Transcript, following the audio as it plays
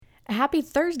Happy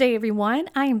Thursday, everyone.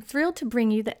 I am thrilled to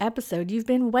bring you the episode you've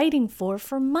been waiting for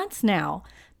months now.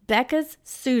 Becca's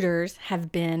suitors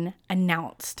have been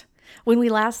announced. When we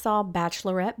last saw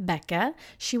Bachelorette Becca,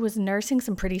 she was nursing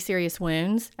some pretty serious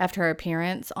wounds after her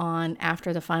appearance on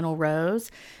After the Final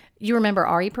Rose. You remember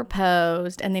Ari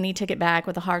proposed, and then he took it back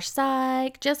with a harsh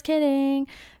psych. Just kidding.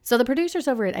 So the producers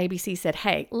over at ABC said,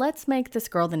 hey, let's make this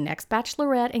girl the next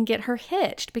Bachelorette and get her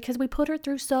hitched because we put her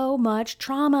through so much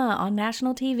trauma on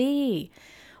national TV.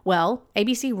 Well,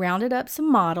 ABC rounded up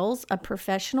some models, a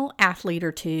professional athlete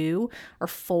or two, or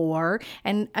four,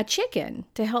 and a chicken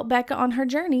to help Becca on her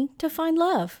journey to find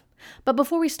love. But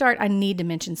before we start, I need to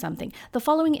mention something. The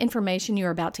following information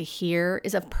you're about to hear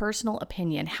is of personal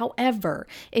opinion. However,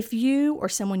 if you or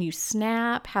someone you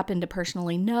snap happen to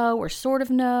personally know or sort of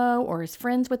know, or is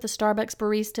friends with the Starbucks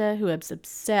barista who is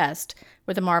obsessed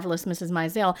with the marvelous Mrs.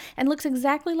 Maisel and looks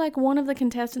exactly like one of the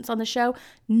contestants on the show,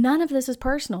 none of this is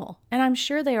personal, and I'm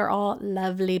sure they are all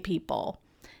lovely people.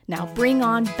 Now bring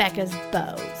on Becca's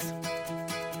bows.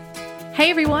 Hey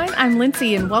everyone, I'm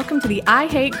Lindsay and welcome to the I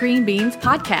Hate Green Beans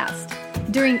podcast.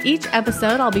 During each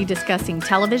episode, I'll be discussing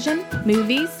television,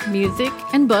 movies, music,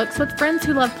 and books with friends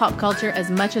who love pop culture as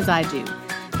much as I do.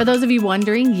 For those of you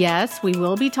wondering, yes, we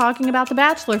will be talking about the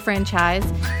Bachelor franchise.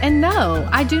 And no,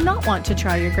 I do not want to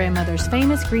try your grandmother's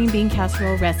famous green bean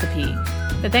casserole recipe.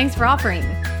 But thanks for offering.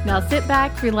 Now sit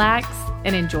back, relax,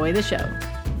 and enjoy the show.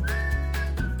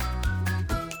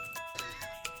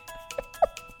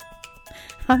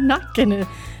 I'm not going to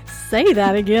say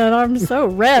that again. I'm so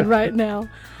red right now.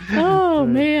 Oh,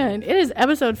 man. It is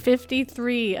episode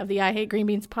 53 of the I Hate Green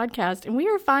Beans podcast, and we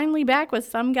are finally back with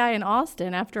some guy in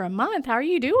Austin after a month. How are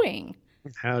you doing?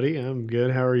 Howdy. I'm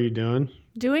good. How are you doing?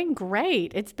 Doing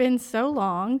great. It's been so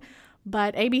long,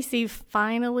 but ABC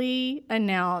finally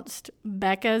announced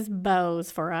Becca's bows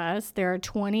for us. There are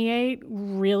 28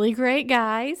 really great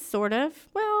guys, sort of.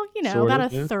 Well,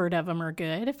 about a third of them are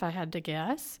good, if I had to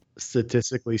guess.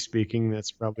 Statistically speaking,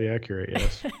 that's probably accurate,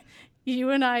 yes. You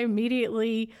and I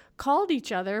immediately called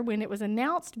each other when it was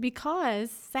announced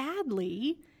because,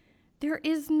 sadly, there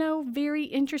is no very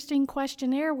interesting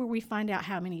questionnaire where we find out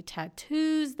how many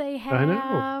tattoos they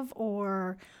have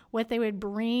or what they would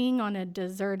bring on a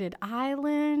deserted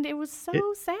island. It was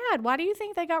so sad. Why do you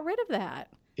think they got rid of that?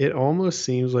 It almost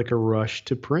seems like a rush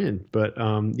to print, but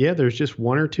there's just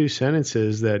one or two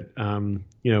sentences that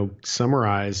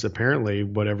summarize apparently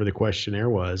whatever the questionnaire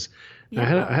was.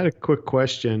 Yeah. I had a quick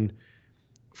question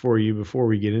for you before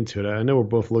we get into it. I know we're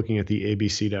both looking at the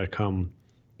abc.com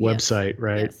website,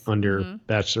 right? Yes. Under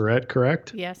Bachelorette,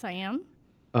 correct? Yes, I am.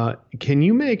 Can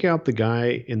you make out the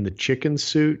guy in the chicken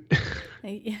suit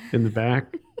in the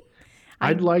back?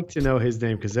 I'd like to know his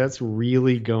name because that's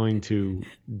really going to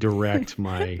direct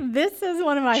my This is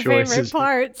one of my favorite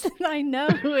parts. I know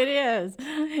who it is.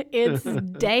 It's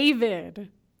David.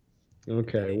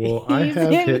 Okay, well, I have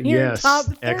hit yes, top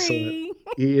 3. Excellent.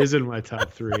 He is in my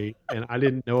top 3, and I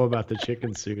didn't know about the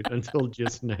chicken suit until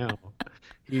just now.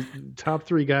 He's top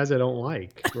 3 guys I don't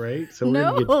like, right? So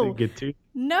we're gonna get to.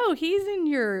 No, he's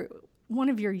in one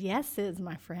of your yeses,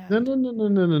 my friend.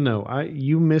 No.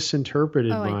 You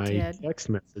misinterpreted my text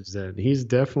message then. He's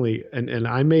definitely, and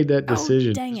I made that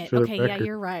decision. Oh, dang it. Okay, yeah,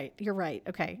 you're right.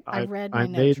 Okay, I read my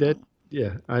notes wrong.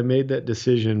 Yeah, I made that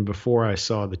decision before I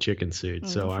saw the chicken suit.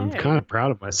 So I'm kind of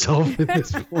proud of myself at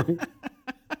this point.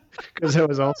 Because I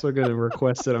was also going to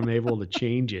request that I'm able to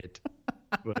change it.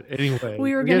 But anyway.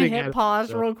 We were going to hit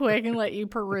pause real quick and let you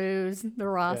peruse the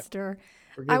roster. Yeah.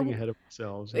 We're getting ahead of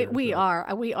ourselves. We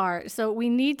are. So we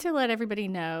need to let everybody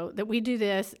know that we do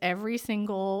this every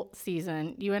single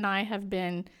season. You and I have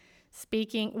been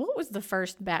speaking. What was the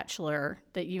first Bachelor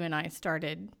that you and I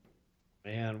started?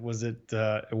 Man, was it?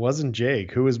 It wasn't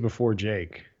Jake. Who was before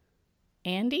Jake?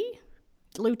 Andy?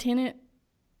 Lieutenant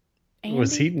Andy?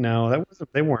 Was he? No, that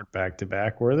wasn't. They weren't back to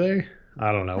back, were they?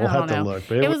 I don't know. We'll have to look.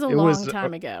 But it was a long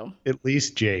time ago. At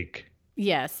least Jake.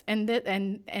 Yes, and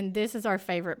this is our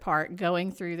favorite part,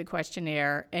 going through the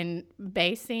questionnaire and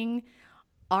basing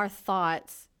our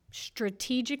thoughts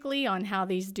strategically on how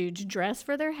these dudes dress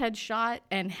for their headshot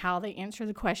and how they answer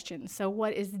the questions. So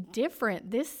what is different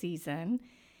this season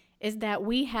is that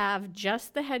we have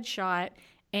just the headshot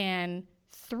and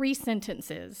 3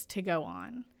 sentences to go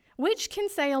on, which can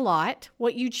say a lot.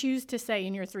 What you choose to say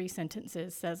in your 3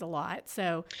 sentences says a lot.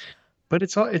 So, but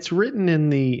it's written in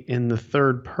the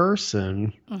third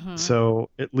person,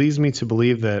 so it leads me to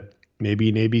believe that maybe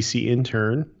an ABC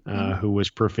intern who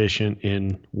was proficient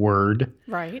in Word,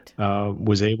 right,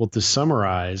 was able to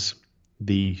summarize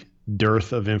the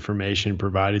dearth of information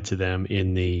provided to them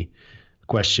in the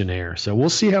questionnaire. So we'll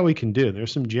see how we can do.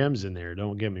 There's some gems in there.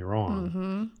 Don't get me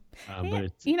wrong. But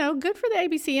it's, good for the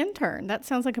ABC intern. That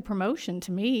sounds like a promotion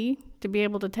to me, to be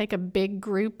able to take a big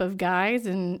group of guys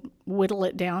and whittle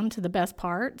it down to the best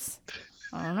parts.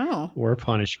 I don't know. Or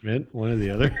punishment, one or the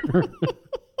other.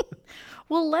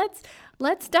 Well,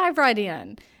 let's dive right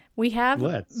in. We have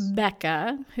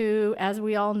Becca, who, as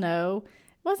we all know,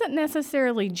 wasn't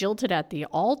necessarily jilted at the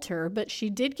altar, but she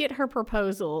did get her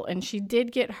proposal, and she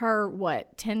did get her,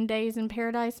 10 days in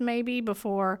paradise maybe,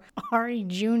 before Ari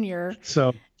Jr.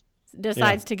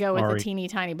 decides to go with Ari. the teeny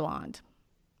tiny blonde.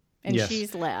 And Yes.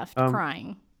 she's left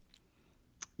crying.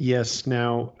 Yes.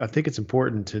 Now, I think it's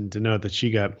important to note that she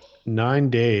got 9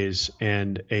 days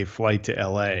and a flight to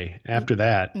LA. After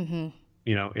that,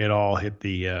 it all hit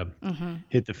the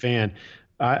fan.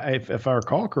 If I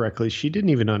recall correctly, she didn't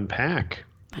even unpack.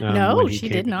 No, when he she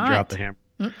came did to not. drop the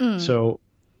hammer. So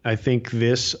I think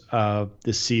this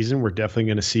season we're definitely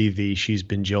going to see the "she's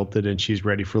been jilted and she's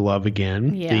ready for love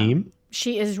again" theme.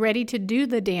 She is ready to do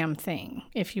the damn thing,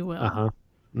 if you will.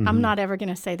 I'm not ever going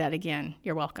to say that again.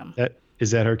 You're welcome.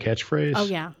 Is that her catchphrase? Oh,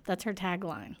 yeah. That's her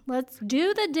tagline. Let's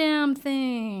do the damn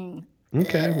thing.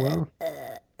 Okay, well,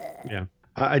 yeah.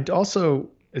 I also,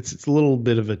 it's a little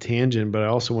bit of a tangent, but I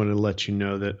also wanted to let you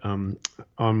know that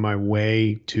on my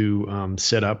way to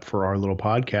set up for our little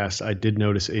podcast, I did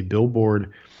notice a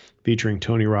billboard featuring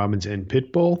Tony Robbins and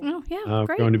Pitbull. Oh, yeah,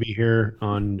 great. Going to be here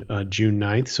on June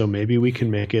 9th, so maybe we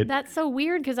can make it. That's so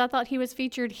weird because I thought he was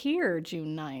featured here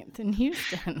June 9th in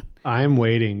Houston. I'm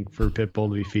waiting for Pitbull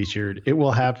to be featured. It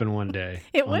will happen one day.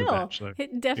 It will.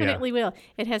 It definitely will.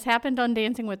 It has happened on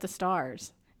Dancing with the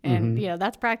Stars. And,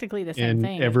 that's practically the same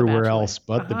thing. And everywhere else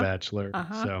but The Bachelor.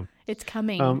 So it's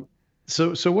coming.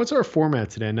 So what's our format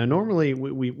today? Now, normally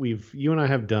you and I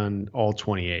have done all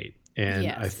 28. And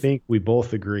Yes. I think we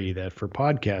both agree that for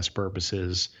podcast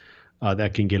purposes,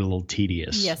 that can get a little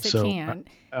tedious. Yes, it can.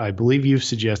 I believe you've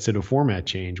suggested a format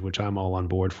change, which I'm all on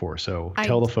board for. So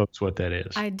tell the folks what that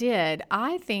is. I did.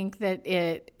 I think that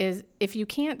it is, if you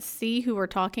can't see who we're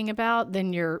talking about,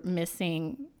 then you're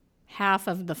missing half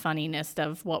of the funniness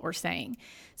of what we're saying.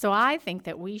 So I think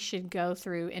that we should go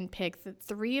through and pick the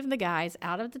 3 of the guys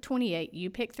out of the 28. You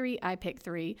pick 3, I pick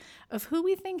 3, of who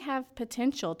we think have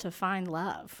potential to find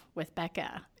love with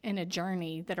Becca in a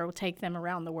journey that will take them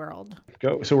around the world.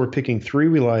 So we're picking 3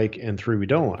 we like and 3 we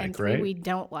don't like, And 3 right? we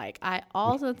don't like. I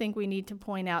also think we need to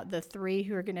point out the 3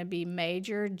 who are going to be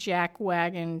major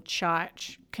jackwagon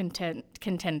chotch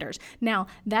contenders. Now,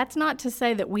 that's not to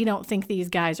say that we don't think these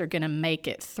guys are going to make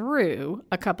it through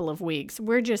a couple of weeks.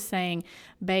 We're just saying,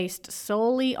 based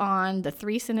solely on the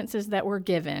 3 sentences that were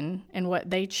given and what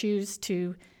they choose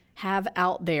to have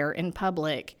out there in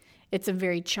public, it's a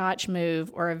very chotch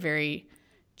move or a very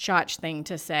chotch thing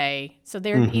to say. So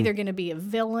they're either going to be a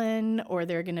villain or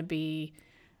they're going to be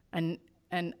an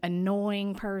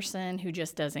annoying person who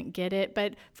just doesn't get it.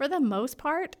 But for the most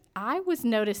part, I was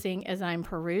noticing as I'm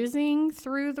perusing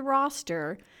through the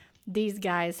roster, these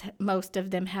guys, most of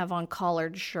them have on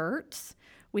collared shirts.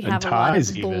 We have a lot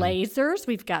of blazers.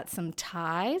 We've got some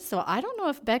ties. So I don't know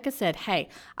if Becca said, hey,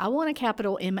 I want a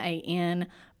capital M-A-N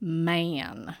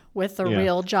man with a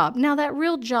real job. Now, that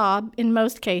real job in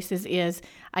most cases is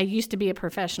I used to be a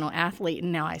professional athlete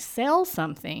and now I sell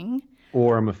something.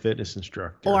 Or I'm a fitness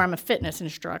instructor. Or I'm a fitness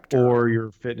instructor. Or you're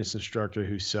a fitness instructor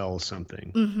who sells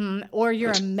something. Or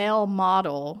you're a male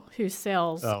model who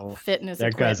sells fitness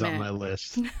equipment. That guy's on my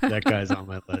list. That guy's on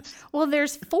my list. Well,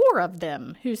 there's 4 of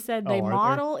them who said they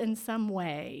model in some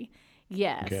way.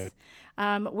 Yes. Okay.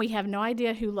 We have no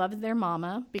idea who loves their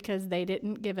mama because they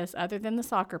didn't give us, other than the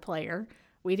soccer player,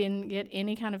 we didn't get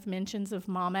any kind of mentions of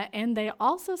mama. And they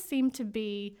also seem to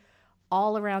be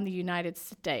all around the United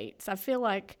States. I feel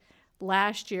like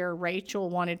last year, Rachel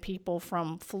wanted people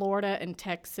from Florida and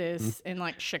Texas and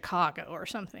like Chicago or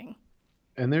something.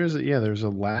 And there's a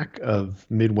lack of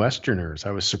Midwesterners.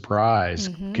 I was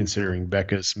surprised considering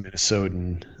Becca's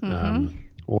Minnesotan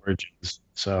origins.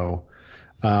 So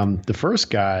the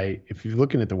first guy, if you're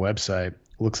looking at the website,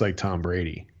 looks like Tom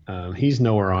Brady. He's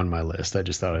nowhere on my list. I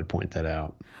just thought I'd point that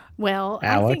out. Well,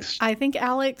 Alex? I think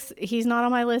Alex, he's not on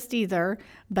my list either,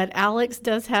 but Alex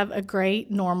does have a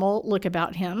great normal look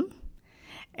about him.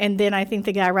 And then I think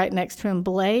the guy right next to him,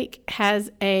 Blake,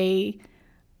 has a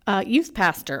youth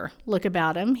pastor look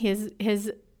about him. He's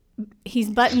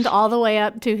buttoned all the way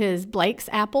up to his Blake's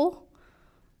apple.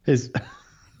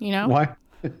 Why?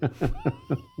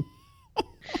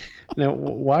 Now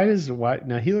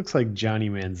he looks like Johnny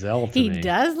Manziel to me. He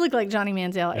does look like Johnny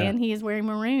Manziel, and he is wearing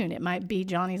maroon. It might be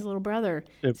Johnny's little brother.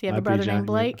 Does he have a brother named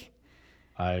Blake?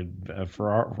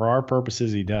 For our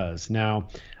purposes, he does. Now,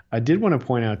 I did want to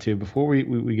point out too, before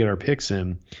we get our picks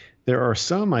in, there are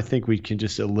some I think we can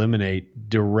just eliminate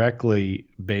directly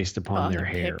based upon On their the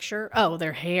hair. picture. Oh,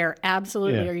 their hair.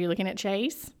 Absolutely. Yeah. Are you looking at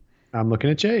Chase? I'm looking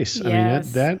at Chase. I mean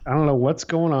Yes. that I don't know what's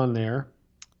going on there.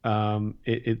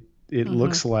 It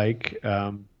looks like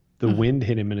the wind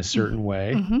hit him in a certain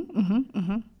way,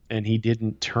 and he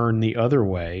didn't turn the other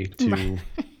way to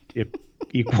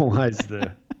equalize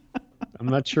the. I'm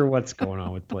not sure what's going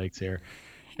on with Blake's hair.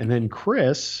 And then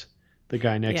Chris, the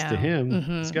guy next to him,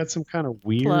 he's got some kind of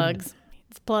weird Plugs.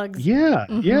 It's plugs. Yeah.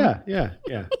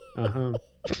 Uh-huh.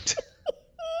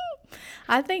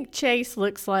 I think Chase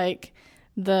looks like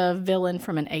the villain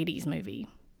from an 80s movie.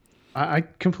 I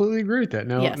completely agree with that.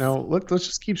 Now, Yes. let's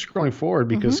just keep scrolling forward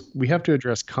because we have to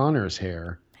address Connor's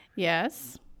hair.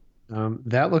 Yes.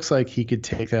 That looks like he could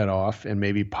take that off and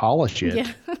maybe polish it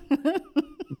Yeah.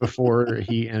 before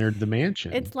he entered the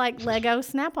mansion. It's like Lego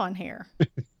Snap-on hair.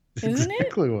 Isn't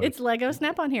exactly it? what. It's Lego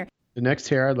Snap-on hair. The next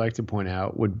hair I'd like to point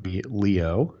out would be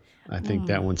Leo. I think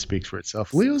that one speaks for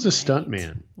itself. Leo's a stunt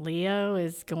man. Leo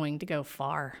is going to go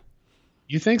far.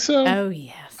 You think so? Oh,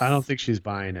 yes. I don't think she's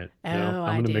buying it. Oh,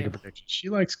 I'm going to make a do. prediction. She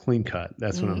likes clean cut.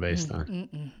 That's what I'm based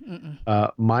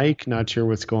on. Mike, not sure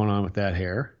what's going on with that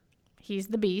hair. He's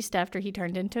the beast after he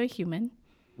turned into a human.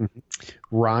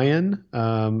 Ryan,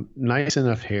 nice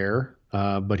enough hair,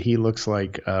 but he looks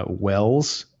like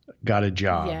Wells got a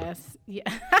job. Yes.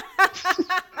 Yeah.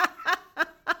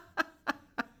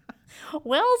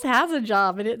 Wells has a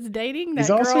job, and it's dating that He's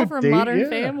also girl from Modern yeah.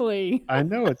 Family. I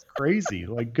know, it's crazy.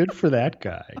 Like, good for that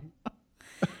guy.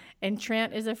 And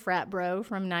Trent is a frat bro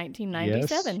from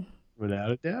 1997. Yes,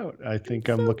 without a doubt. I think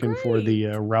I'm looking for the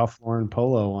Ralph Lauren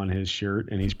polo on his shirt,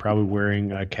 and he's probably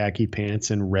wearing khaki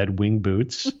pants and red wing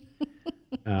boots,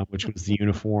 which was the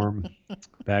uniform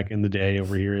back in the day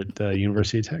over here at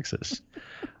University of Texas.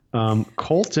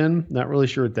 Colton, not really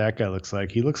sure what that guy looks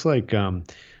like. He looks like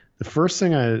the first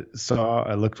thing I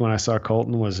looked when I saw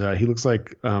Colton was he looks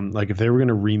like if they were going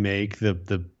to remake the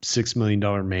 $6 Million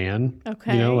Man,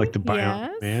 Okay. you know, like the Bionic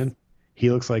Yes. Man. He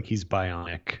looks like he's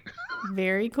bionic.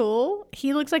 Very cool.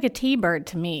 He looks like a T-Bird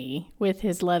to me with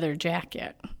his leather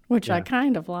jacket, which I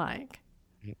kind of like.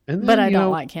 And then, But I don't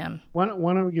like him. Why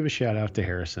don't we give a shout out to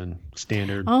Harrison?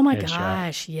 Standard. Oh my headshot.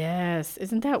 gosh, yes.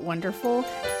 Isn't that wonderful?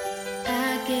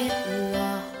 I get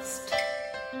lost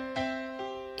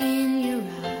in your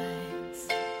eyes,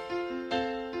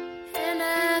 and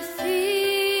I feel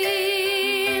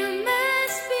my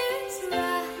spirits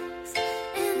rise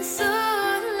and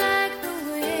soar like the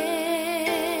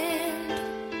wind.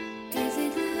 Is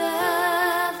it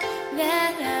love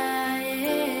that I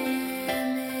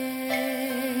am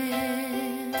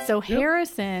in? So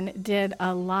Harrison did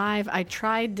a live. I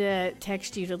tried to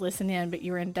text you to listen in, but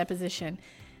you were in deposition.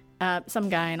 Some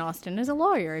guy in Austin is a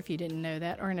lawyer, if you didn't know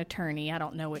that, or an attorney. I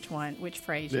don't know which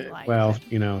phrase you like. Well,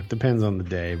 it depends on the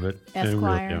day, but I really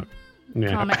Esquire. don't. Yeah.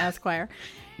 Comma Esquire.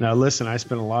 Now, listen, I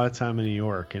spent a lot of time in New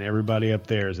York, and everybody up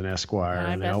there is an Esquire.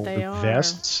 I and bet all they with are.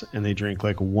 vests, and they drink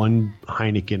like one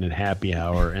Heineken at happy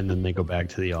hour, and then they go back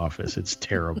to the office. It's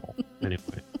terrible.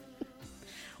 Anyway.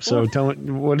 So tell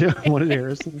me, what did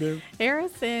Harrison do?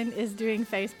 Harrison is doing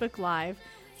Facebook Live.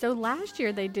 So last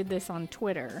year they did this on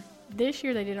Twitter. This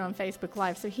year they did it on Facebook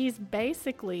Live. So he's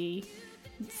basically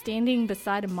standing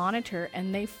beside a monitor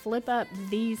and they flip up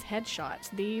these headshots,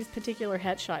 these particular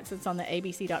headshots that's on the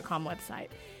abc.com website.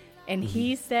 And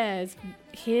he says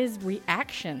his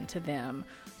reaction to them.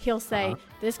 He'll say,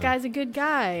 this guy's a good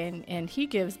guy, and he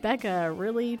gives Becca a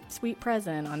really sweet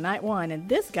present on night one, and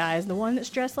this guy is the one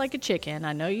that's dressed like a chicken.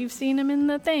 I know you've seen him in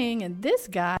the thing, and this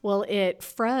guy, well, it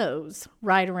froze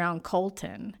right around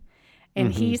Colton.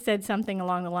 And he said something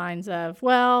along the lines of,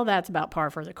 well, that's about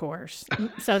par for the course.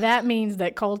 So that means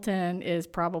that Colton is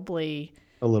probably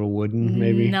A little wooden,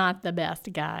 maybe? not the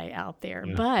best guy out there.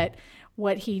 But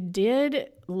what he did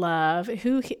love,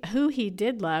 who he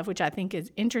did love, which I think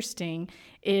is interesting,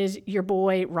 is your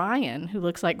boy Ryan, who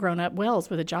looks like grown-up Wells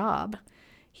with a job.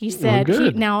 He said,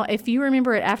 good. now, if you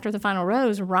remember it after the final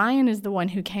rose, Ryan is the one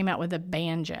who came out with a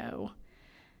banjo.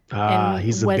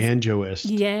 He's a banjoist.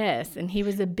 Yes, and he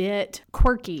was a bit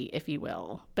quirky, if you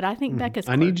will. But I think Becca's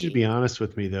I quirky. need you to be honest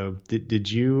with me, though.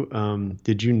 Did you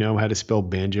know how to spell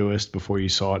banjoist before you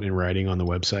saw it in writing on the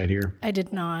website here? I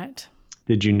did not.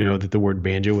 Did you know that the word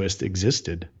banjoist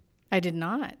existed? I did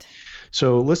not.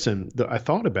 So listen, I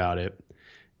thought about it,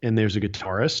 and there's a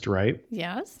guitarist, right?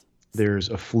 Yes. There's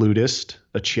a flutist,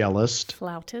 a cellist,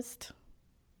 Flautist.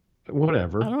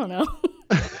 whatever, I don't know.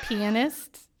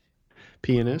 Pianist.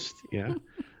 pianist. Yeah.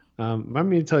 I'm going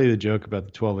to tell you the joke about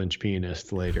the 12-inch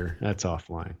pianist later. That's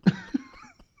offline.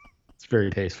 It's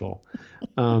very tasteful.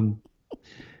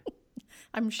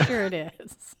 I'm sure it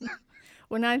is.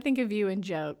 When I think of you in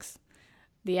jokes,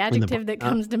 the adjective that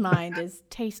comes to mind is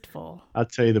tasteful. I'll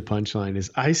tell you the punchline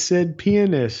is, I said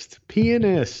pianist,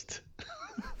 pianist.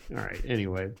 All right.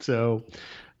 Anyway, so,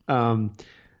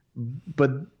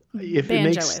 but if it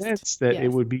makes Banjoist. sense that it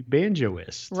Yes. would be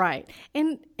banjoist. Right.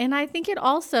 And I think it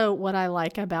also, what I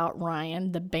like about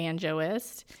Ryan, the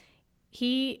banjoist,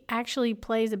 he actually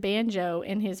plays a banjo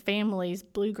in his family's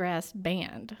bluegrass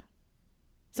band.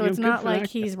 So it's Good not for like that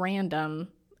guy. he's random.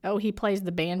 Oh, he plays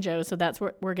the banjo, so that's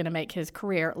what we're going to make his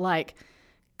career. Like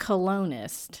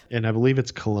colonist. And I believe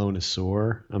it's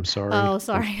colonisaur. I'm sorry. Oh,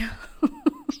 sorry.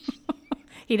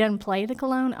 He doesn't play the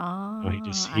cologne? Oh, he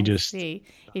I just- see.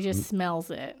 He just smells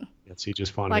it. Yes, he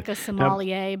just found Like it. a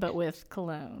sommelier, but with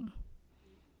cologne.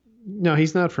 No,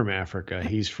 he's not from Africa.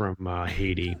 He's from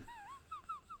Haiti.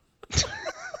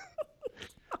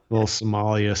 Little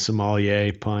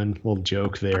sommelier pun, little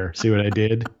joke there. See what I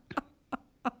did?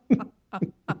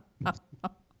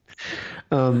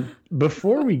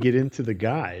 Before we get into the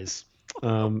guys,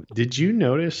 did you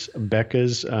notice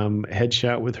Becca's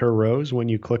headshot with her rose when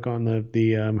you click on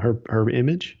her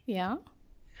image? Yeah.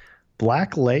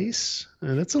 Black lace?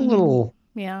 That's a little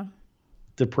Yeah.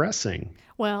 depressing.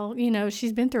 Well,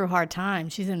 she's been through a hard time.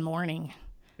 She's in mourning.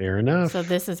 Fair enough. So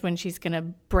this is when she's going to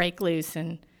break loose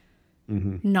and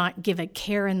not give a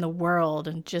care in the world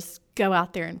and just go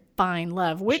out there and find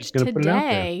love, which gonna put it out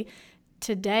there.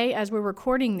 today, as we're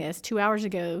recording this 2 hours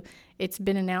ago, it's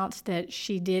been announced that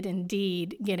she did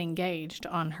indeed get engaged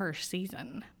on her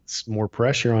season. It's more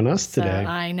pressure on us So today.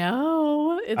 I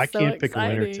know. It's I so can't pick a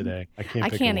winner exciting. today. I I can't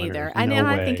pick can't a winner. either. No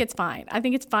I think way. it's fine. I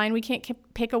think it's fine. We can't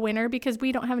pick a winner because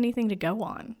we don't have anything to go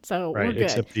on. So we're Right, good.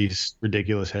 except these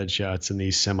ridiculous headshots and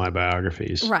these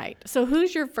semi-biographies. Right. So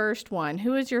who's your first one?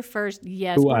 Who is your first?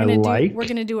 Yes, Who I like? We're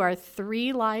gonna do our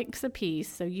 3 likes apiece.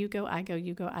 So you go, I go,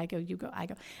 you go, I go, you go, I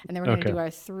go, and then we're gonna Okay. do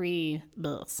our 3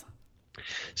 bills.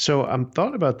 So I'm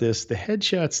thought about this. The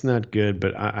headshot's not good,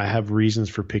 but I have reasons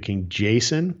for picking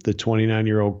Jason, the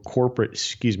 29-year-old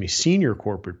senior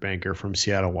corporate banker from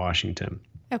Seattle, Washington.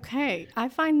 Okay, I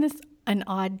find this an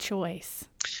odd choice.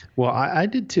 Well, I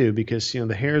did too, because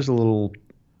the hair's a little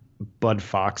Bud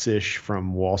Fox-ish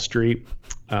from Wall Street.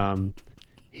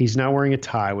 He's not wearing a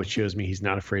tie, which shows me he's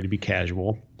not afraid to be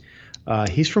casual.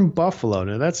 He's from Buffalo.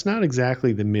 Now, that's not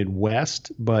exactly the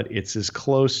Midwest, but it's as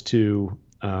close to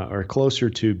or closer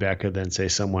to Becca than, say,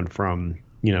 someone from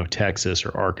Texas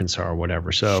or Arkansas or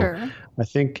whatever. So Sure. I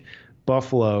think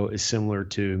Buffalo is similar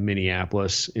to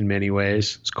Minneapolis in many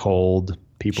ways. It's cold.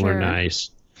 People are Sure.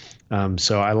 nice.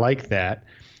 So I like that.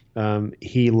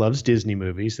 He loves Disney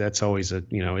movies. That's always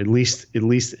at least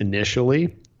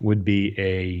initially would be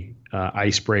a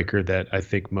icebreaker that I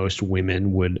think most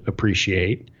women would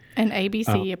appreciate. And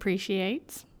ABC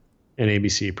appreciates. And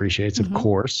ABC appreciates, of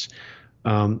course.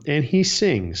 And he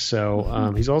sings.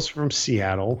 So he's also from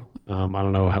Seattle. I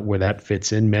don't know where that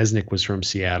fits in. Mesnick was from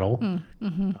Seattle.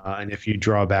 And if you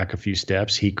draw back a few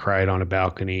steps, he cried on a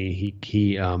balcony.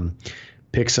 He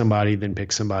picked somebody, then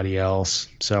picked somebody else.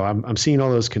 So I'm seeing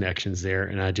all those connections there.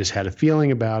 And I just had a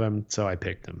feeling about him, so I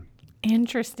picked him.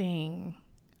 Interesting.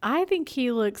 I think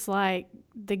he looks like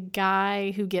the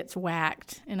guy who gets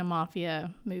whacked in a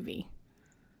mafia movie.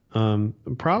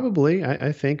 Probably,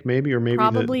 I think maybe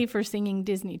Probably for singing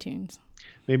Disney tunes.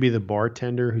 maybe the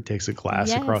bartender who takes a glass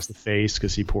Yes. across the face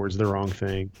because he pours the wrong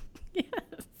thing.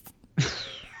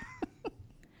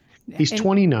 He's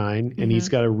 29 and he's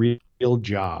got a real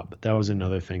job. That was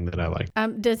another thing that I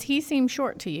liked. Does he seem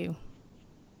short to you?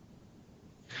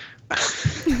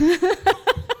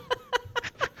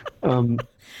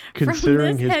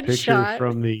 Considering his this picture headshot,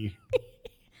 from the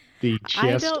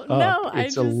chest don't up, know. I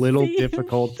it's a just little see him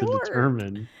difficult to short.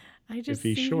 determine. I just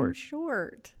he's see short. him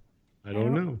short. I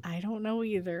don't know. I don't know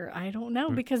either. I don't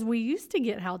know because we used to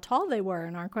get how tall they were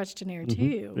in our questionnaire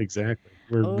too. Exactly.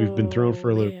 We've been thrown for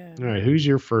a little. man. All right, who's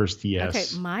your first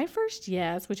yes? Okay, my first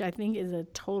yes, which I think is a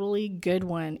totally good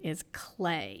one, is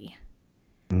Clay.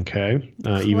 Okay.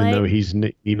 Even Clay-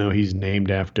 though he's named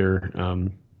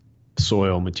after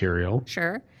soil material.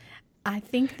 Sure. I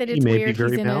think that it's may be weird.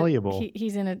 very he's malleable.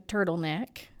 He's in a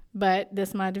turtleneck, but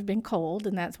this might have been cold,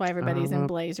 and that's why everybody's in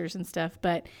blazers and stuff.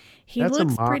 But he That's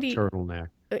looks a mock pretty. turtleneck.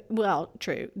 Well,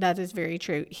 true. That is very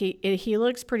true. He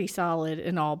looks pretty solid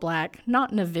in all black,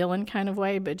 not in a villain kind of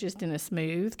way, but just in a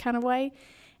smooth kind of way.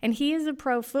 And he is a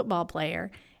pro football player.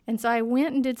 And so I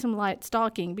went and did some light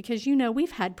stalking because,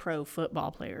 we've had pro football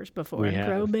players before, We and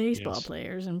pro have, baseball yes.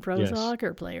 players, and pro Yes.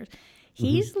 soccer players.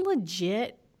 He's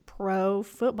legit pro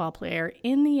football player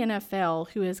in the NFL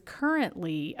who is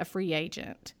currently a free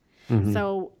agent.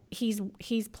 So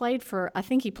he's played for, I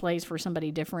think he plays for somebody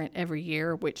different every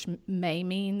year, which may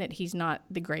mean that he's not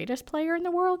the greatest player in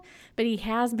the world, but he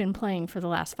has been playing for the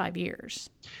last 5 years.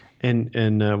 And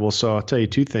well, so I'll tell you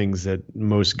two things that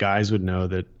most guys would know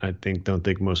that I don't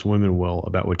think most women will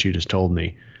about what you just told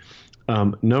me.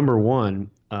 Number one,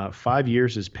 5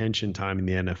 years is pension time in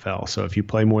the NFL. So if you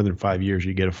play more than 5 years,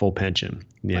 you get a full pension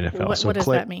in the NFL. What, so what does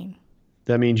that mean?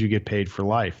 That means you get paid for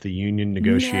life. The union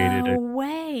negotiated No it.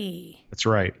 way. That's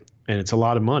right. And it's a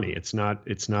lot of money. It's not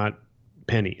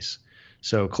pennies.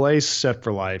 So Clay's set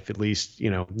for life, at least,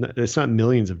 it's not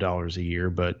millions of dollars a year,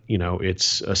 but,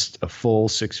 it's a full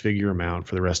 6-figure amount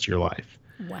for the rest of your life.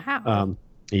 Wow.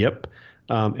 Yep.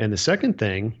 And the second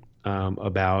thing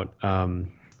about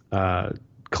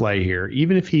Clay here,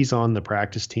 even if he's on the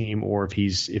practice team or if he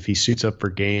suits up for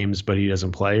games but he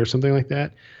doesn't play or something like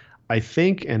that, I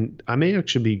think, and I may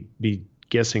actually be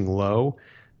guessing low,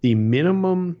 the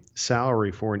minimum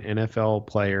salary for an NFL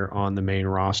player on the main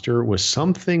roster was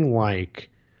something like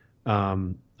a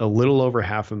little over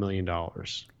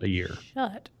 $500,000 a year.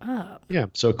 Shut up. Yeah.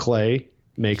 So Clay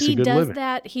makes a good living.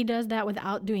 He does that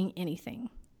without doing anything.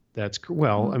 That's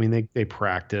well. I mean, they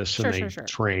practice and they Sure.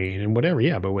 train and whatever.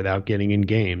 Yeah, but without getting in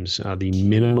games, the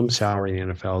minimum salary in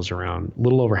the NFL is around a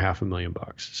little over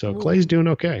 $500,000. So Clay's doing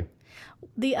okay.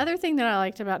 The other thing that I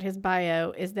liked about his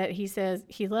bio is that he says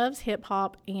he loves hip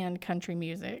hop and country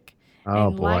music. Oh,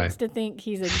 and boy. likes to think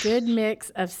he's a good mix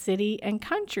of city and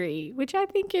country, which I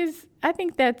think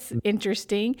that's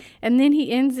interesting. And then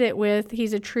he ends it with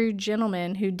he's a true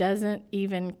gentleman who doesn't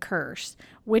even curse,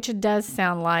 which does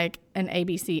sound like an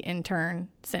ABC intern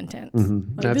sentence.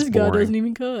 Mm-hmm. Like, That's this guy boring. doesn't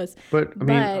even cuss. But I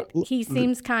mean, he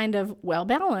seems kind of well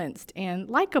balanced and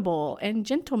likable and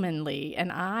gentlemanly,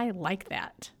 and I like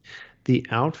that. the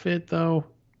outfit though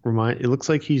it looks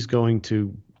like he's going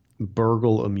to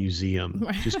burgle a museum.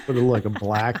 Just put a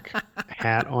black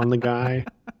hat on the guy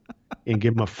and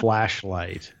give him a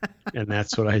flashlight, and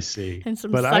that's what I see. And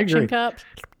some but I suction agree. cups.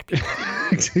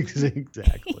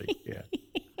 Exactly. Yeah.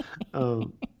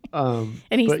 And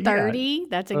he's but yeah, 30.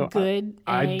 That's a good age.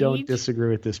 I don't disagree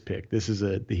with this pick. He's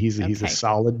a Okay.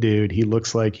 solid dude. He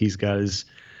looks like he's got his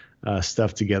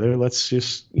stuff together. Let's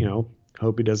just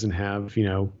hope he doesn't have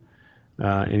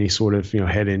any sort of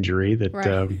head injury that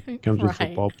Right. comes with Right.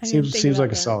 football. I didn't think Seems about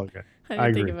like a that. solid guy. I I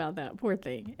didn't think agree. about that. Poor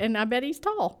thing. And I bet he's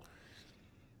tall.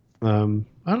 I don't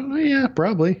know. Yeah,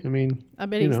 probably. I mean, I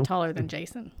bet he's taller than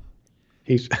Jason.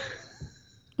 he's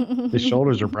his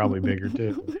shoulders are probably bigger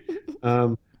too.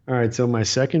 All right. So my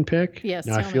second pick. Yes,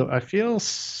 Now tell me. I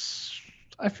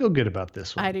feel good about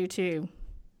this one. I do too.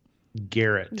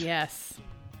 Garrett. Yes.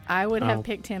 I would have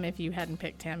picked him if you hadn't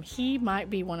picked him. He might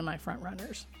be one of my front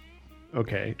runners.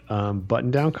 Okay.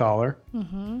 Button down collar.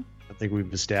 Mm-hmm. I think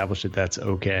we've established that that's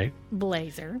okay.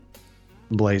 Blazer.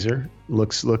 Blazer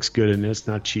looks good in this.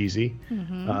 Not cheesy.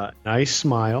 Mm-hmm. Nice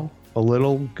smile. A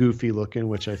little goofy looking,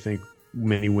 which I think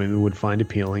many women would find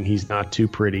appealing. He's not too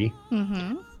pretty.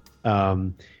 Mm-hmm.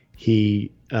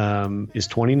 He is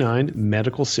 29,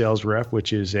 medical sales rep,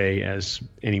 which is as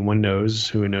anyone knows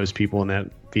who knows people in that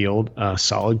field, a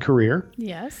solid career.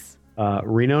 Yes.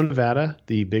 Reno, Nevada,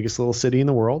 the biggest little city in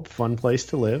the world, fun place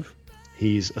to live.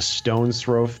 He's a stone's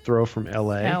throw from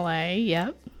LA. LA,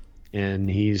 yep. And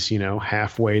he's,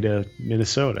 halfway to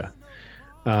Minnesota.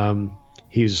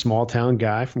 He's a small town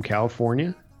guy from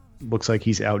California. Looks like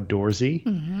he's outdoorsy.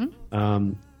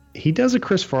 Mm-hmm. He does a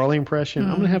Chris Farley impression.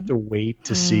 I'm going to have to wait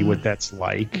to see what that's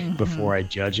like before I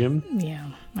judge him.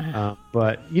 Yeah.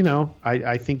 But,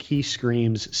 I think he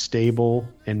screams stable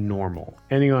and normal.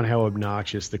 Depending on how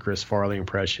obnoxious the Chris Farley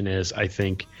impression is, I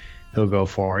think he'll go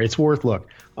far. It's worth, look,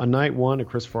 on night one, a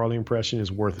Chris Farley impression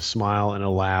is worth a smile and a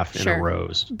laugh and a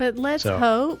rose. But let's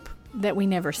hope that we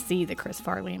never see the Chris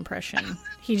Farley impression.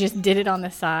 He just did it on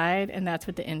the side, and that's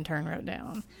what the intern wrote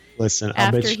down. Listen, I'll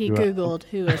After bet he you, Googled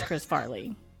who is Chris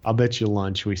Farley. I'll bet you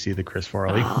lunch we see the Chris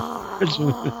Farley.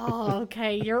 Oh,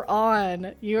 okay. You're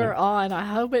on. You're on. I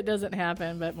hope it doesn't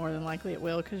happen, but more than likely it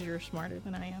will because you're smarter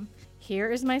than I am. Here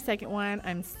is my second one.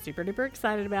 I'm super duper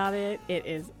excited about it. It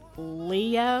is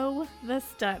Leo the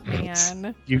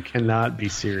Stuntman. You cannot be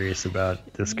serious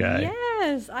about this guy.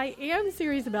 Yes, I am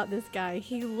serious about this guy.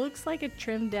 He looks like a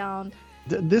trimmed down.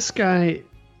 This guy,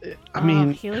 I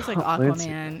mean, he looks like Lance,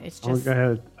 Aquaman. It's oh, just. go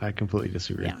ahead. I completely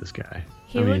disagree Yeah. with this guy.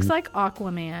 He I looks mean, like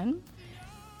Aquaman.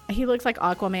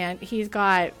 He's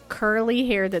got curly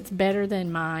hair that's better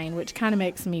than mine, which kind of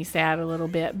makes me sad a little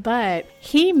bit. But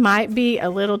he might be a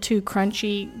little too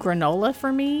crunchy granola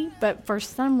for me. But for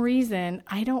some reason,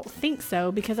 I don't think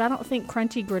so because I don't think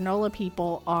crunchy granola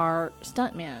people are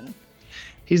stuntmen.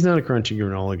 he's not a crunchy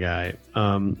granola guy,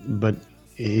 but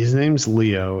His name's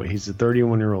Leo. He's a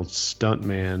 31-year-old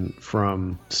stuntman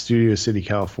from Studio City,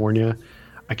 California.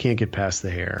 I can't get past the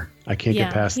hair. I can't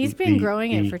get past he's been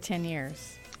growing it for 10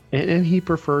 years. And he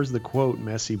prefers the, quote,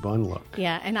 messy bun look.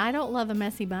 Yeah, and I don't love a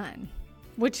messy bun,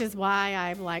 which is why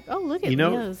I'm like, oh, look at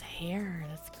Leo's hair.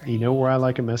 That's great. You know where I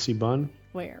like a messy bun?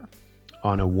 Where?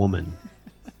 On a woman.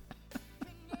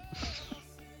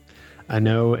 I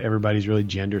know everybody's really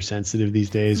gender sensitive these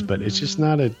days, but it's just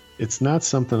it's not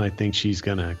something I think she's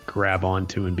going to grab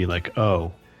onto and be like,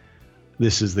 oh,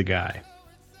 this is the guy.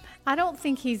 I don't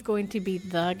think he's going to be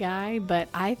the guy, but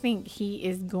I think he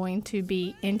is going to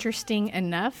be interesting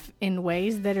enough in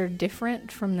ways that are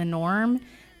different from the norm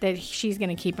that she's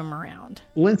going to keep him around.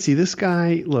 Lindsay, this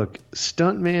guy, look,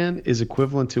 stuntman is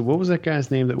equivalent to, what was that guy's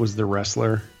name that was the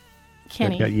wrestler?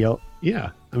 Kenny. That got yelled? Yeah.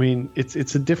 I mean, it's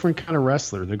a different kind of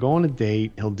wrestler. They'll go on a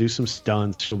date, he'll do some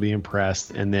stunts, she'll be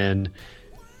impressed, and then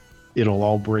it'll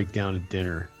all break down at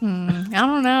dinner. I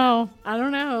don't know.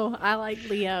 I like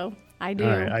Leo. I do.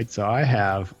 All right. So I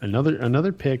have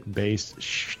another pick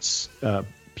based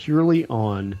purely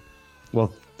on,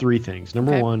 well, three things.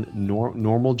 Number one,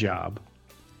 normal job.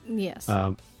 Yes.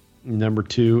 Number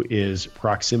two is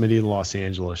proximity to Los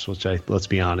Angeles, which let's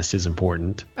be honest, is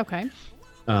important. Okay.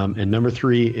 And number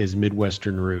three is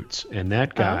Midwestern roots. And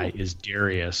that guy is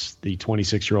Darius, the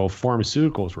 26-year-old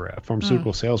pharmaceutical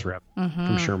sales rep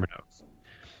from Sherman Oaks.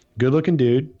 Good looking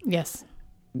dude. Yes.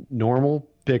 Normal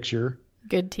picture.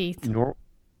 Good teeth.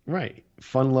 Right.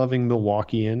 Fun-loving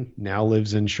Milwaukeean. Now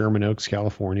lives in Sherman Oaks,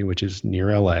 California, which is near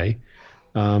L.A.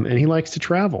 And he likes to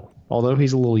travel, although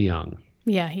he's a little young.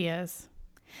 Yeah, he is.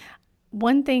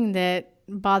 One thing that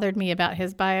bothered me about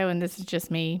his bio, and this is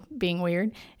just me being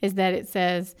weird, is that it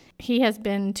says he has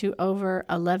been to over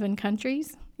 11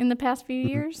 countries in the past few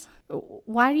years.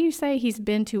 Why do you say he's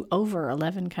been to over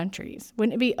 11 countries?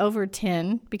 Wouldn't it be over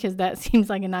 10? Because that seems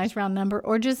like a nice round number.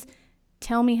 Or just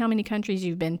tell me how many countries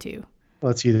you've been to.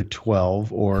 Well, it's either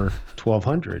 12 or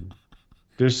 1,200.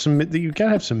 You gotta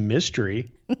have some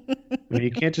mystery. I mean,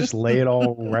 you can't just lay it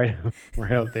all right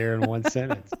out there in one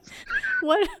sentence.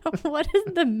 What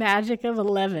is the magic of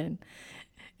 11?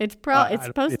 It's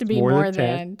supposed to be more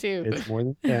than 2. It's more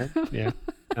than 10. Yeah.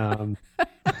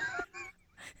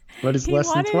 But it's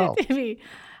less than 12. It to be,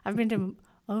 I've been to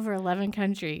over 11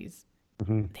 countries.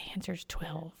 The answer's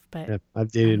 12, but yeah,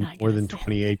 I've dated more than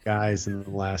 28 guys in the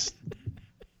last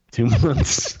 2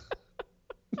 months.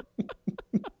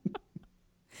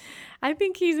 I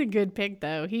think he's a good pick,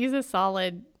 though. He's a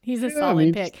solid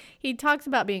pick. He talks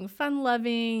about being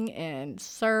fun-loving and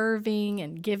serving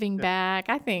and giving back.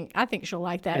 I think she'll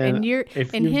like that. And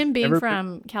him being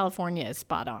from California is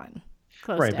spot on.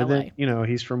 Close to but LA. then,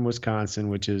 he's from Wisconsin,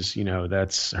 which is,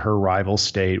 that's her rival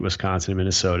state, Wisconsin and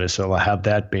Minnesota. So I'll have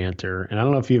that banter. And I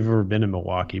don't know if you've ever been to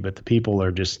Milwaukee, but the people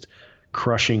are just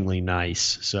crushingly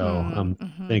nice. So I'm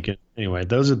thinking, anyway,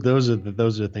 those are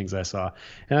the things I saw.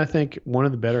 And I think one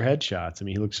of the better headshots. I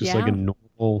mean, he looks just like a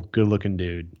normal, good looking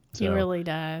dude. So, he really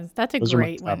does. That's a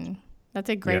great one. That's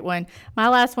a great one. My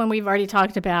last one we've already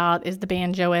talked about is the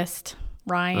banjoist,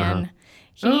 Ryan.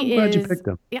 I'm glad you picked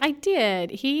him. I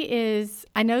did. He is,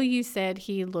 I know you said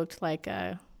he looked like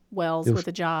a Wells with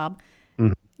a job,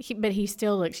 but he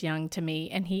still looks young to me,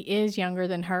 and he is younger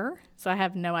than her, so I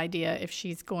have no idea if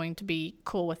she's going to be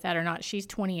cool with that or not. She's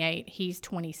 28, he's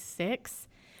 26,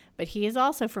 but he is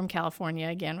also from California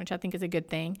again, which I think is a good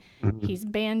thing. He's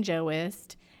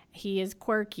banjoist. He is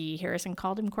quirky. Harrison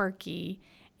called him quirky.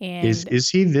 And is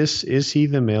he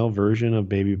the male version of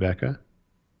Baby Becca?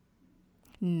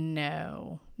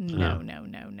 No.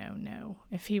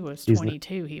 If he was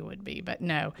 22, he would be, but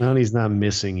no. Well, he's not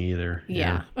missing either.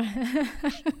 Yeah.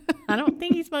 I don't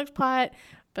think he smokes pot,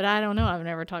 but I don't know. I've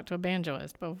never talked to a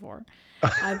banjoist before.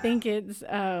 I think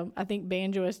I think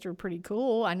banjoists are pretty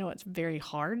cool. I know it's very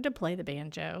hard to play the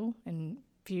banjo, and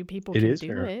few people can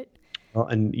do it. Well,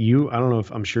 and I don't know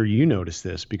if I'm sure you noticed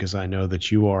this, because I know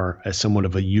that you are somewhat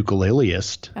of a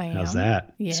ukuleleist. How's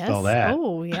that? Yes. Spell that.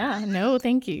 Oh, yeah. No,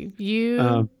 thank you.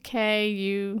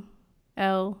 Ukulelist?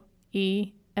 No,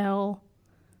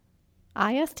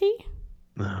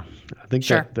 I think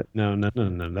no.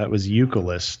 That was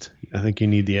eucharist. I think you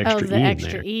need the extra the E in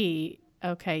extra there. E.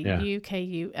 Okay. Yeah.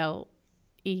 Ukulelist.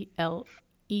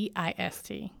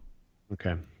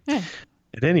 Okay. Yeah.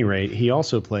 At any rate, he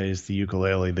also plays the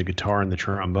ukulele, the guitar, and the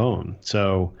trombone.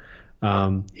 So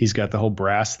he's got the whole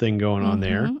brass thing going on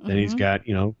there. Then he's got,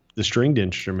 the stringed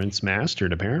instruments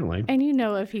mastered, apparently. And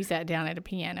if he sat down at a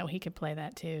piano, he could play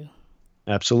that too.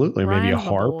 Absolutely. Maybe a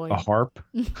harp.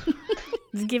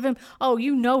 Give him,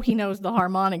 he knows the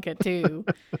harmonica too.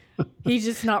 He's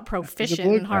just not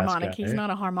proficient in harmonic. He's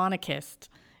not a harmonicist.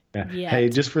 Yeah. Yet. Hey,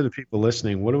 just for the people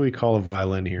listening, what do we call a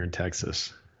violin here in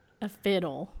Texas? A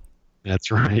fiddle.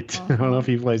 That's right. I don't know if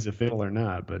he plays the fiddle or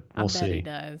not, but we'll I bet he see.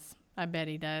 does. I bet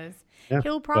he does. Yeah,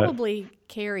 He'll but- probably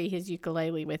carry his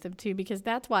ukulele with him too, because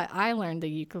that's why I learned the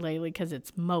ukulele, because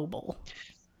it's mobile.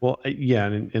 Well, yeah,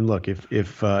 and look,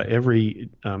 if every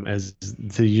as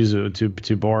to use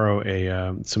to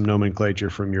borrow some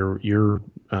nomenclature from your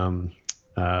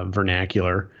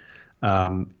vernacular,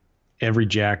 every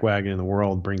jackwagon in the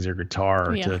world brings their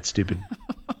guitar Yeah. to that stupid,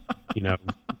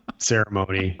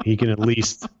 ceremony. He can at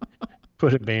least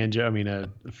put a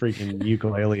freaking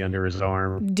ukulele under his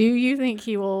arm. Do you think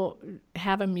he will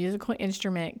have a musical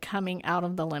instrument coming out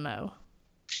of the limo?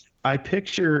 I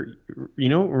picture,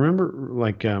 remember,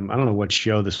 like, I don't know what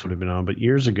show this would have been on, but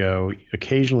years ago,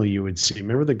 occasionally you would see,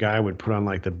 remember the guy would put on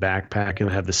like the backpack and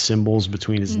have the cymbals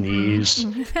between his knees,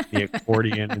 the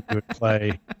accordion, and he would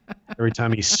play. Every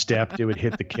time he stepped, it would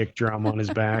hit the kick drum on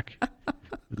his back.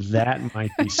 That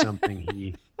might be something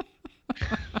he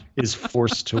is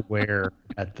forced to wear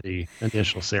at the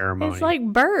initial ceremony. It's like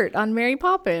Bert on Mary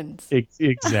Poppins.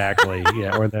 Exactly.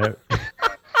 Yeah. Or the,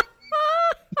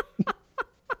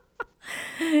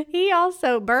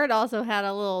 Bert also had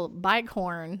a little bike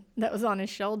horn that was on his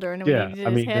shoulder, and when Yeah, he did I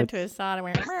his mean, head to that's- his side and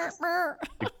went, "Mer, mer."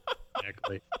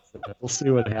 exactly. So we'll see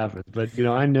what happens. But,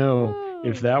 I know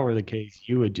if that were the case,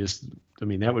 you would just,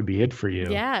 that would be it for you.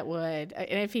 Yeah, it would.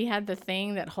 And if he had the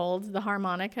thing that holds the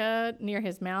harmonica near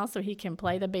his mouth so he can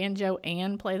play the banjo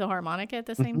and play the harmonica at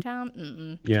the same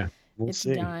time, Yeah. We'll it's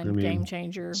see. done. Game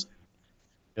changer.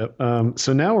 Yep.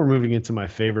 So now we're moving into my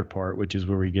favorite part, which is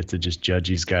where we get to just judge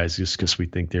these guys just because we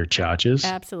think they're chotches.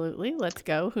 Absolutely. Let's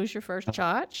go. Who's your first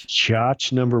chotch?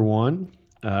 Chotch number one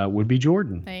would be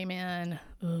Jordan. Amen.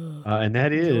 Ugh. And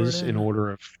that is Jordan. in order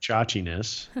of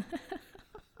chotchiness.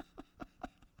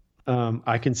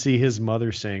 I can see his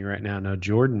mother saying right now,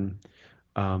 Jordan,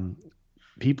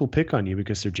 people pick on you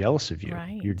because they're jealous of you.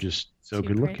 Right. You're just so Too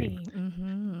good pretty. looking.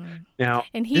 Mm-hmm. Now,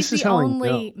 And this he's is the how I know.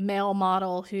 only male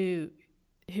model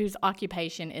whose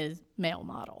occupation is male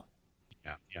model.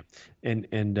 Yeah.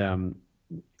 And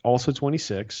also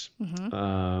 26.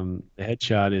 Mm-hmm. The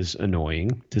headshot is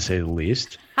annoying, to say the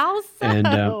least. How so?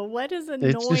 And, What is It's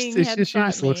annoying just, he headshot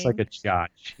just looks like mean? a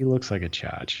chotch. He looks like a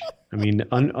chotch. I mean,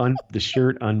 the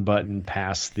shirt unbuttoned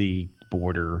past the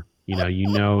border. You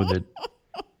know that.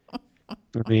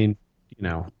 I mean,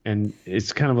 and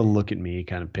it's kind of a look at me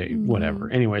kind of pick, whatever.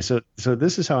 Anyway, so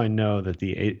this is how I know that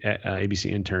the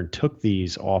ABC intern took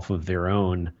these off of their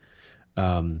own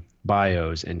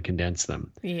bios and condensed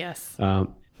them. Yes.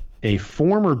 A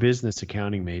former business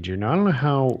accounting major. Now, I don't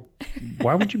know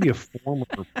why would you be a former?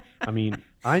 I mean,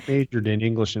 I majored in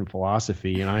English and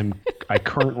philosophy, and I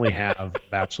currently have a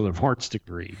Bachelor of Arts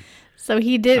degree. So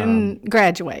he didn't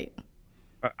graduate.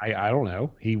 I don't know.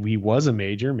 He was a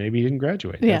major. Maybe he didn't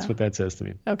graduate. Yeah. That's what that says to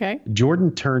me. Okay.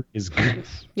 Jordan turned his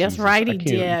Yes, Jesus, right. I He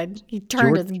can't- did. He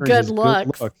turned his good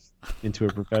looks. into a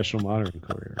professional modeling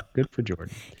career. Good for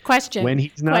Jordan. Question. When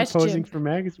he's not Question. posing for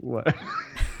magazine, what?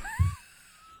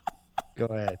 Go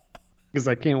ahead, because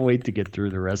I can't wait to get through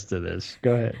the rest of this.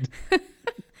 Go ahead.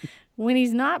 When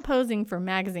he's not posing for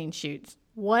magazine shoots,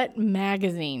 what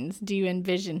magazines do you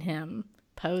envision him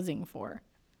posing for?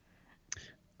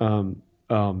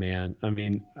 Oh man. I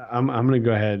mean, I'm gonna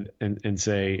go ahead and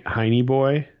say Heine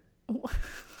Boy. What's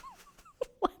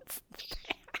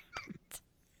that?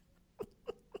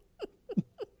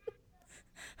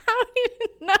 How do you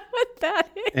know what that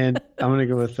is? And I'm going to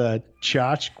go with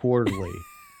Chotch Quarterly,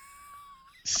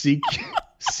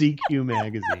 CQ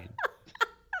magazine.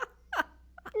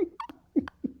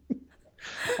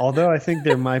 Although I think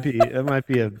they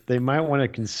might want to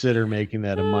consider making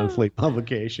that a monthly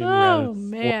publication rather Oh, than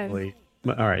man. quarterly.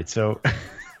 All right, so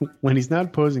when he's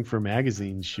not posing for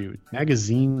magazines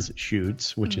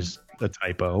shoots, which is a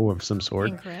typo of some sort,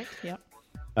 Incorrect. Yep.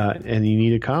 and you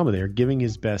need a comma there, giving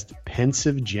his best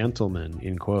pensive gentleman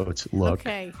in quotes look.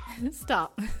 Okay.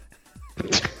 Stop.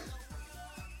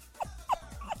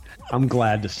 I'm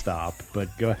glad to stop, but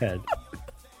go ahead.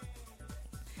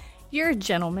 You're a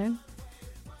gentleman.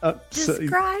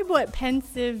 Describe what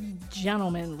pensive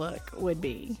gentleman look would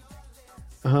be.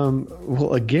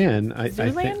 Well, again, I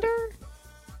think Zoolander?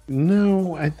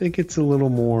 no. I think it's a little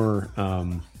more.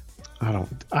 I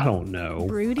don't know.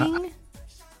 Brooding?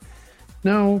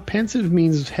 No, pensive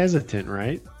means hesitant,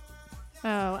 right?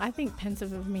 Oh, I think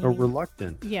pensive of me. Or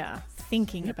reluctant. Yeah,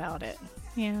 thinking about it.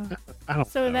 Yeah. I don't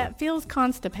So know. that feels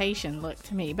constipation look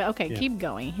to me. But okay, Yeah. keep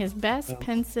going. His best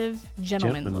pensive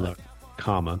gentleman look.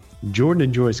 comma. Jordan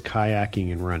enjoys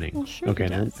kayaking and running. Well, sure okay, he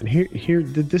now, does. and here,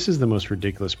 this is the most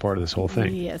ridiculous part of this whole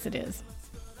thing. Yes, it is.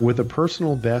 With a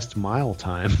personal best mile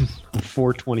time of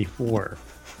 4:24,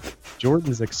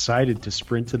 Jordan's excited to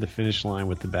sprint to the finish line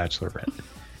with the Bachelorette.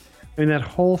 I mean, that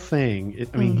whole thing,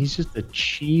 he's just a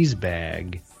cheese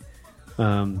bag.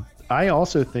 I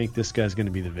also think this guy's going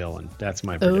to be the villain. That's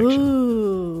my prediction.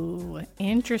 Ooh,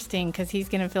 interesting, because he's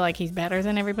going to feel like he's better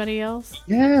than everybody else.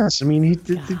 Yes, I mean, it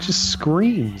just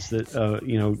screams that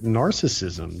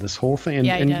narcissism. This whole thing,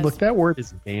 and look, that word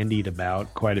is bandied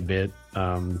about quite a bit.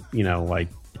 Like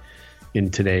in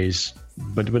today's,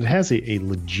 but it has a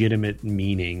legitimate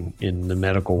meaning in the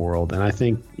medical world, and I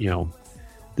think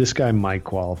this guy might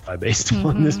qualify based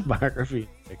on this biography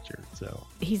picture. So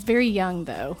he's very young,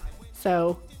 though,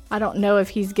 so I don't know if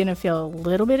he's going to feel a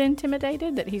little bit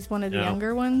intimidated that he's one of the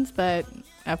younger ones, but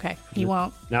okay, he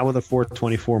won't. Not with a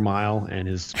 4:24 mile and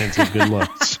his pensive good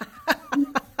looks.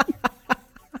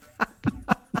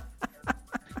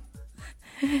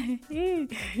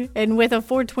 And with a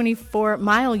 4:24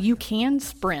 mile, you can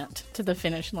sprint to the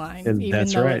finish line, even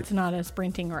though it's not a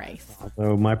sprinting race.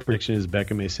 Although my prediction is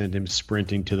Becca may send him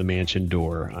sprinting to the mansion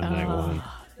door on night one.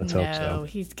 Let's hope so. No,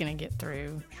 he's going to get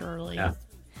through, surely. Yeah.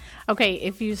 Okay,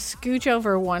 if you scooch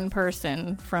over one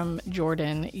person from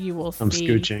Jordan, you will see... I'm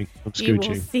scooching. You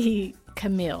will see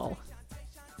Camille.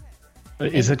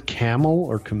 Is it Camel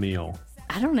or Camille?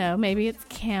 I don't know. Maybe it's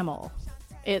Camel.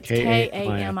 It's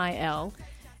Kamil.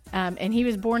 And he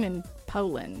was born in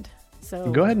Poland. So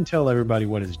go ahead and tell everybody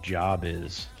what his job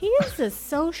is. He is a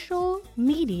social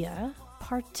media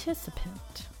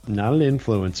participant. Not an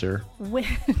influencer.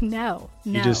 No.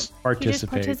 He just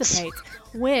participates.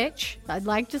 Which, I'd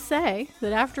like to say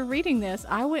that after reading this,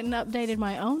 I went and updated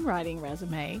my own writing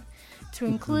resume to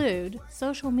include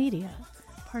social media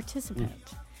participant.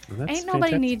 Well, Ain't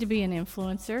nobody need to be an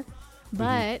influencer,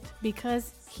 but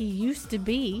because he used to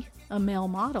be a male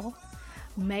model,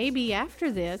 maybe after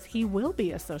this, he will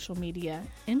be a social media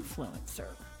influencer.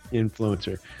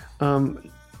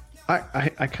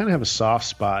 I kind of have a soft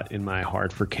spot in my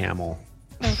heart for Camel.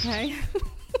 Okay.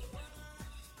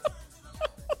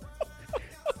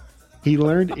 He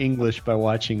learned English by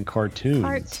watching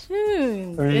cartoons.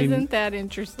 Isn't that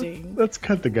interesting? Let's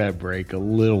cut the guy a break a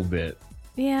little bit.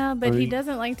 Yeah, but he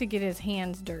doesn't like to get his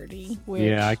hands dirty.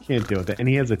 Yeah, I can't deal with that. And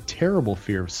he has a terrible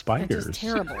fear of spiders. Just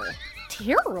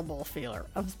terrible fear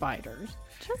of spiders.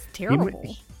 Just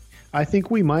terrible. I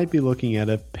think we might be looking at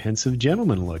a pensive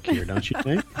gentleman look here, don't you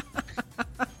think?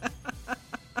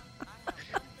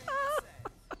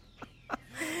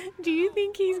 Do you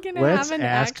think he's going to Let's have an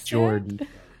ask accent? Jordan.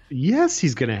 Yes,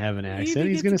 he's going to have an accent.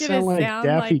 He's going to sound like sound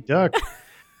Daffy like... Duck.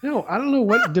 No, I don't know.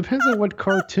 What depends on what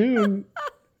cartoon.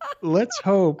 Let's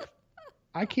hope.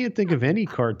 I can't think of any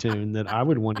cartoon that I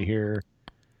would want to hear.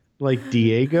 Like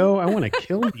Diego. I want to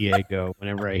kill Diego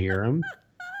whenever I hear him.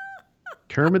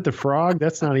 Kermit the Frog.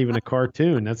 That's not even a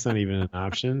cartoon. That's not even an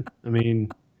option. I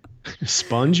mean,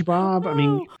 SpongeBob. I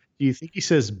mean, do you think he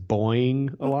says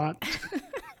boing a lot?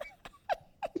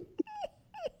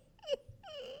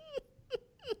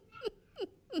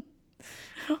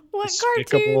 What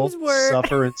Despicable, cartoons were?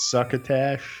 Suffer and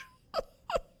Succotash.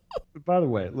 By the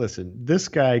way, listen, this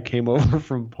guy came over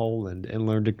from Poland and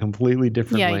learned a completely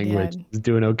different language. He's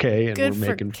doing okay, and good we're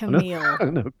for making Camille. fun of. I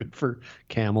don't know, good for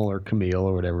Camel or Camille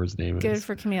or whatever his name is. Good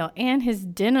for Camille. And his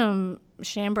denim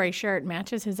chambray shirt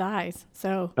matches his eyes.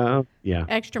 So yeah,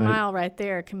 extra mile right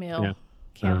there, Camille. Yeah.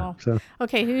 Camel.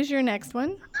 Okay, who's your next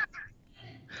one?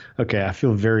 Okay, I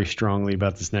feel very strongly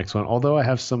about this next one. Although I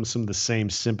have some of the same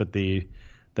sympathy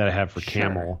that I have for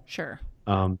Camel. Sure.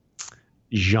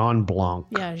 Jean Blanc.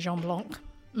 Yeah, Jean Blanc.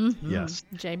 Mm-hmm. Yes.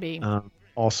 JB.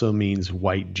 Also means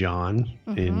White John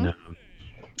in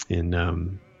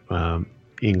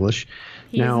English.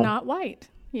 He's not white.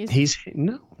 He's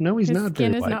not. His not.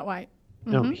 Skin is white. not white.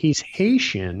 Mm-hmm. No, he's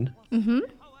Haitian. Mm-hmm.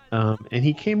 And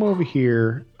he came over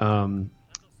here when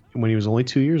he was only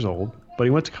 2 years old, but he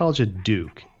went to college at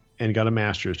Duke and got a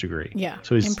master's degree. Yeah,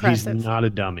 so he's impressive. Not a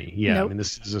dummy. Yeah, nope. I mean,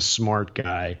 this is a smart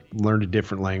guy. Learned a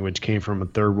different language. Came from a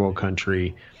third world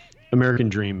country. American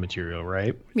dream material,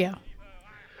 right? Yeah.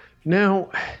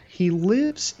 Now he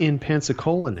lives in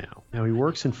Pensacola now. Now he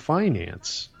works in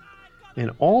finance, and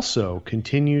also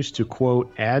continues to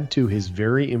quote add to his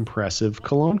very impressive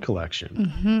cologne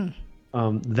collection.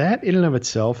 Mm-hmm. That in and of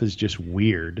itself is just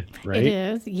weird, right? It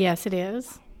is. Yes, it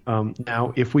is.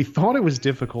 Now, if we thought it was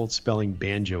difficult spelling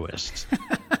banjoist,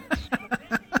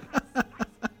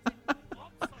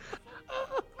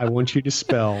 I want you to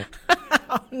spell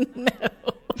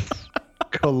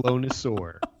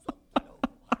colonosaur.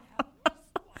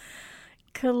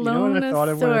 You know what I thought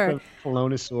of when I thought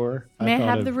colonosaur? May I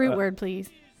have the root word, please?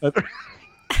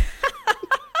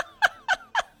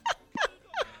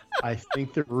 I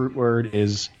think the root word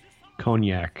is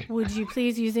cognac. Would you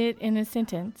please use it in a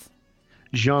sentence?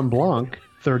 Jean Blanc,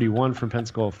 31 from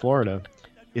Pensacola, Florida,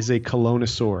 is a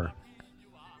colonosaur.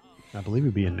 I believe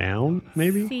it'd be a noun,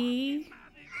 maybe?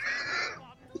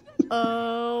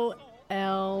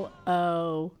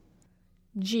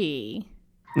 C-O-L-O-G.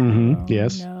 Mm-hmm.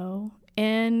 Yes. No.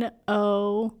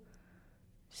 N-O...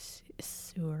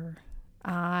 Sewer.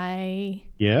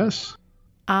 Yes.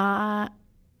 I...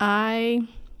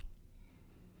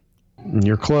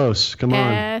 You're close. Come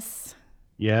on. S.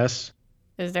 Yes.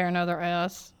 Is there another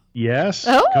S? Yes.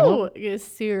 Come Oh, on. it's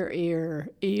sewer, ear,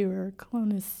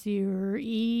 connoisseur,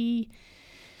 E-U-R?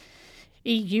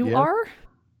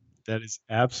 That is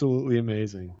absolutely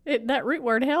amazing. That root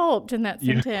word helped in that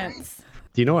Yeah. sentence.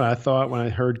 Do you know what I thought when I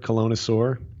heard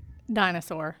colonosaur?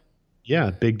 Dinosaur. Yeah,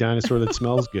 big dinosaur that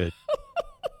smells good.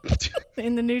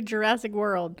 In the new Jurassic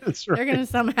World. That's They're right. going to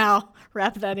somehow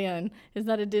wrap that in. Is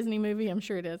that a Disney movie? I'm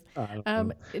sure it is. I don't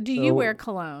know. Do you wear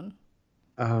cologne?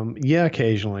 Yeah,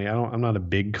 occasionally. I'm not a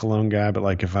big cologne guy, but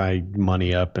like if I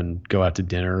money up and go out to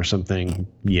dinner or something,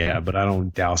 yeah, but I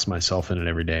don't douse myself in it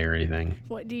every day or anything.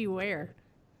 What do you wear?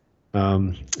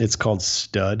 It's called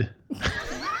Stud.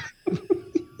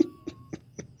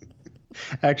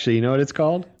 Actually, you know what it's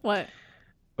called? What?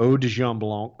 Eau de Jean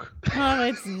Blanc. Oh,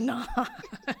 it's not.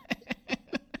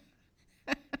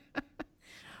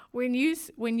 When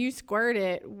you squirt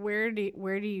it, where do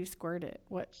you squirt it?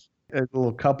 What? A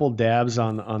little couple dabs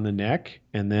on the neck,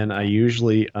 and then I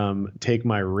usually take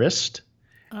my wrist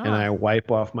and I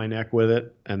wipe off my neck with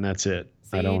it, and that's it.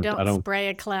 So I you don't spray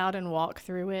a cloud and walk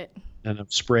through it. and a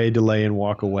spray, delay, and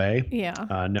walk away. Yeah.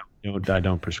 No, I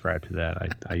don't prescribe to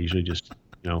that. I usually just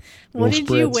What little did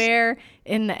you spritz. wear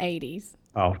in the 80s?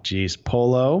 Oh, geez,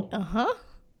 Polo, Uh-huh.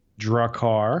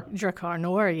 Drakkar. Drakkar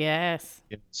Noir, yes.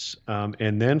 It's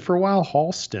and then for a while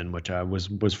Halston, which I was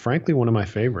frankly one of my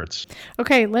favorites.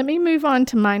 Okay, let me move on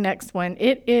to my next one.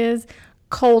 It is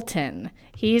Colton.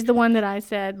 He's the one that I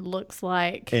said looks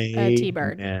like a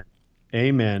T-bird.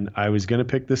 Amen. I was gonna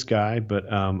pick this guy,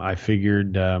 but I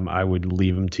figured I would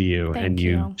leave him to you, Thank and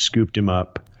you you. scooped him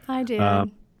up. I did.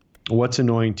 What's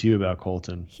annoying to you about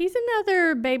Colton? He's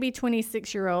another baby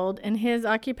 26-year-old, and his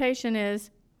occupation is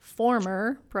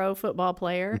former pro football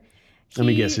player. Let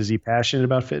me guess. Is he passionate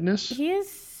about fitness? He is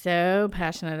so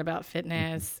passionate about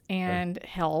fitness and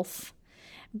health,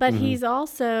 but he's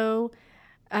also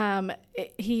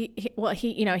he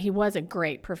was a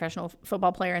great professional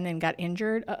football player and then got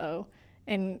injured.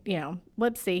 And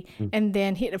whoopsie. And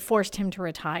then it forced him to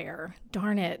retire.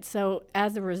 Darn it. So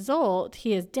as a result,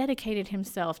 he has dedicated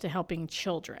himself to helping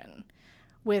children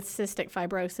with cystic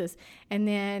fibrosis. And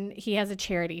then he has a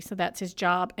charity, so that's his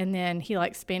job. And then he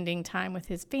likes spending time with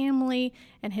his family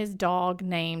and his dog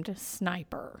named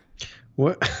Sniper.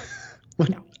 What?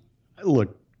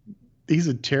 Look, he's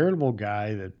a charitable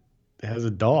guy that has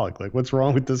a dog. Like, what's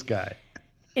wrong with this guy?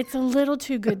 It's a little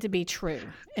too good to be true,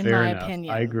 in Fair my enough.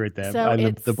 opinion. I agree with that. So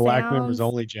The black sounds- members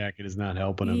only jacket is not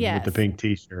helping him Yes. with the pink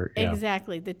T-shirt. Yeah.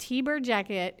 Exactly. The T-bird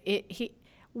jacket,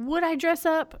 would I dress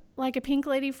up like a pink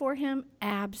lady for him?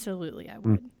 Absolutely, I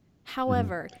would.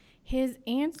 However, his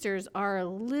answers are a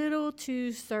little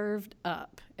too served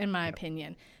up, in my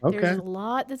opinion. Okay. There's a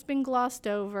lot that's been glossed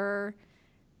over.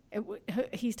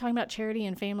 He's talking about charity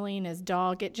and family and his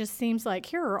dog. It just seems like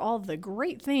here are all the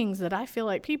great things that I feel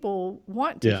like people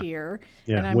want to hear.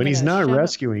 Yeah. And I'm When he's gonna not shove it-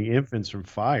 rescuing infants from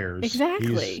fires.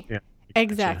 Exactly. Yeah.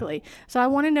 Exactly. So I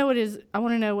want to know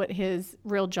what his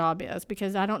real job is,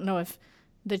 because I don't know if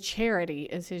the charity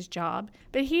is his job,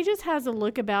 but he just has a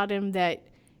look about him that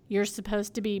you're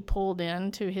supposed to be pulled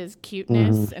into his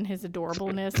cuteness and his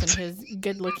adorableness and his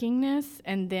good lookingness,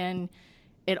 and then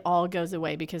it all goes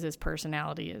away because his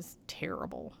personality is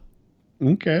terrible.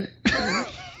 Okay.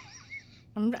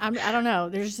 I don't know.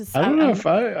 There's just I don't know if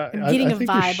I'm getting a think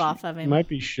you're vibe off of him. Might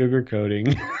be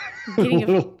sugarcoating.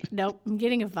 I'm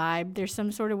getting a vibe. There's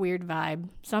some sort of weird vibe.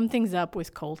 Something's up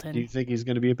with Colton. Do you think he's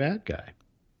going to be a bad guy?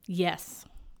 Yes.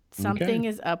 Something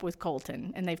is up with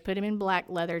Colton, and they've put him in black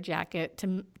leather jacket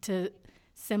to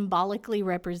symbolically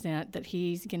represent that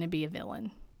he's going to be a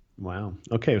villain. Wow.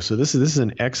 Okay, so this is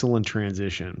an excellent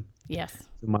transition Yes.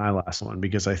 to my last one,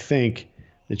 because I think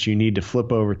that you need to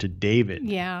flip over to David,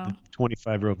 Yeah.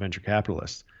 25-year-old venture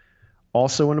capitalist,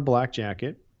 also in a black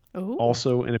jacket, Ooh.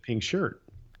 also in a pink shirt,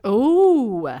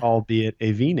 Ooh. albeit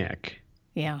a V-neck.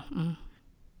 Yeah.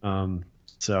 Mm.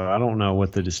 So I don't know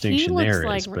what the He distinction looks there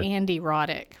like is, but Andy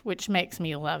Roddick, which makes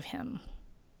me love him.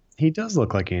 he does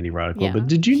look like Andy Roddick. Yeah. But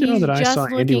did you know He's that I just saw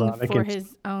Andy looking Roddick? for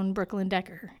his own Brooklyn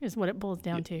Decker is what it boils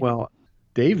down to. Well,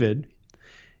 David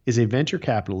is a venture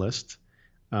capitalist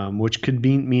which could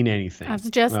mean anything. I was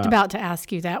just about to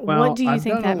ask you that. well, What do you I've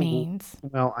think done that a- means?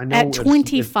 Well, I know At it's-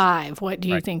 25, what do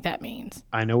you Right. think that means?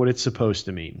 I know what it's supposed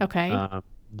to mean. Okay.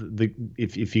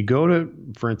 If you go to,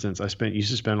 for instance, used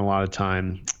to spend a lot of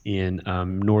time in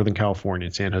Northern California,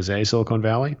 in San Jose, Silicon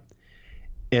Valley.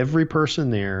 Every person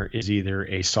there is either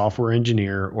a software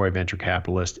engineer or a venture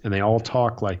capitalist, and they all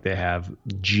talk like they have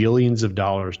jillions of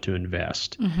dollars to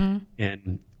invest. Mm-hmm.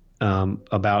 And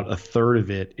about a third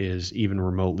of it is even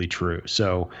remotely true.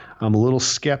 So I'm a little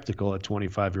skeptical at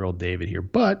 25-year-old David here.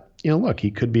 But, look,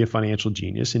 he could be a financial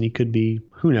genius, and he could be,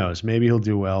 who knows, maybe he'll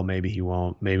do well, maybe he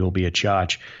won't, maybe he'll be a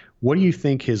chotch. What do you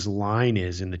think his line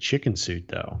is in the chicken suit,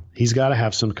 though? He's got to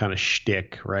have some kind of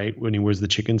shtick, right, when he wears the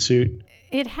chicken suit?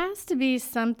 It has to be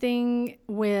something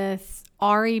with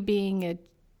Ari being a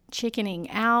chickening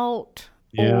out.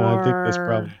 Yeah, I think that's or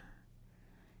probably.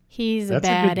 he's That's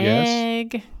a a good bad guess.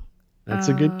 egg. That's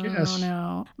a good guess. Oh,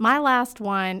 no. My last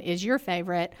one is your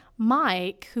favorite,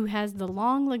 Mike, who has the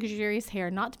long, luxurious hair,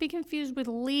 not to be confused with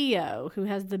Leo, who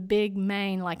has the big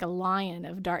mane like a lion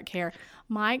of dark hair.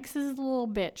 Mike's is a little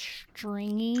bit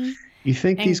stringy You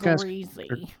think and these guys?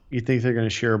 greasy. You think they're going to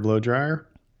share a blow dryer?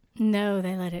 No,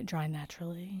 they let it dry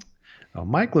naturally. Oh,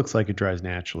 Mike looks like it dries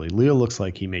naturally. Leo looks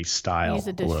like he may style Use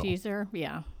a little. diffuser.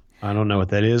 Yeah. I don't know what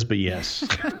that is, but yes.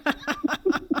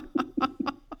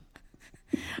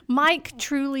 Mike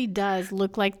truly does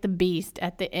look like the Beast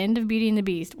at the end of Beauty and the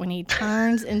Beast when he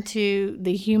turns into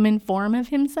the human form of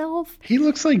himself. He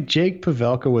looks like Jake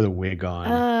Pavelka with a wig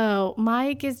on. Oh,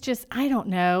 Mike is just, I don't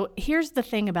know. Here's the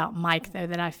thing about Mike, though,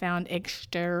 that I found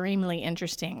extremely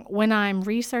interesting. When I'm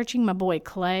researching my boy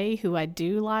Clay, who I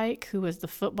do like, who was the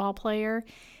football player,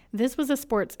 this was a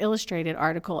Sports Illustrated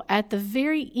article. At the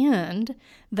very end,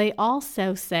 they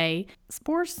also say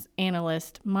sports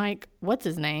analyst Mike, what's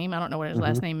his name? I don't know what his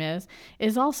last name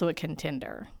is also a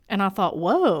contender. And I thought,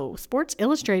 whoa, Sports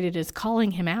Illustrated is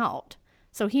calling him out.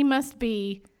 So he must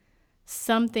be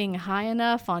something high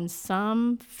enough on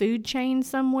some food chain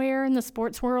somewhere in the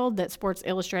sports world that Sports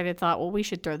Illustrated thought, well, we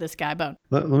should throw this guy a bone.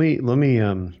 Let me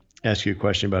ask you a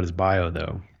question about his bio,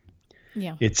 though.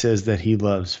 Yeah. It says that he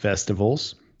loves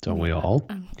festivals. Don't we all?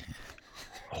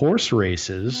 Horse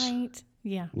races. Right.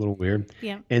 Yeah. A little weird.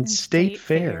 Yeah. And state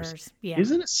fairs. Yeah.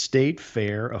 Isn't a state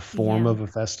fair a form Yeah. of a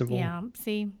festival? Yeah.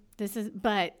 See, this is,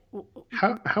 but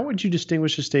How would you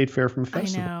distinguish a state fair from a I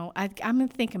festival? know. I'm going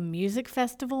to think a music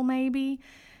festival, maybe.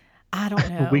 I don't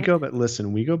know. We go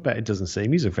back. It doesn't say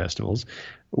music festivals.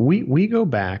 We go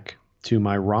back to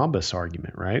my rhombus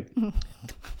argument, right?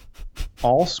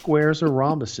 All squares are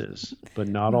rhombuses, but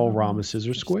not all rhombuses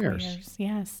are squares.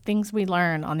 Yes. Things we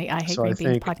learn on the I Hate So I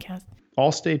Green Beans think- podcast.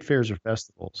 All state fairs are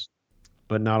festivals,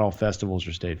 but not all festivals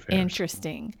are state fairs.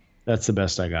 Interesting. That's the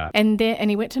best I got. And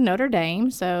he went to Notre Dame,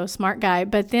 so smart guy.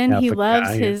 But then he Catholic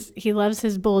loves guy, he loves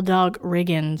his bulldog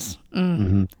Riggins.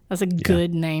 That's a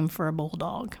good name for a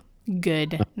bulldog.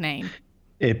 Good name.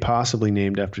 It possibly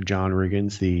named after John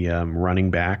Riggins, the running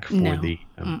back for No. the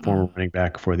former running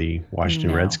back for the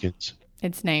Washington No. Redskins.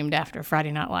 It's named after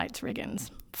Friday Night Lights Riggins,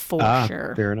 for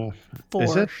sure. Fair enough. For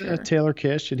Is that sure. Taylor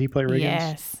Kish? Did he play Riggins?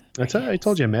 Yes. I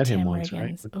told you I met him Tim once,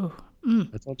 Riggins. right? Oh,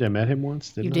 I told you I met him once,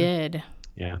 didn't you I? did.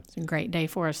 Yeah. It's a great day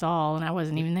for us all, and I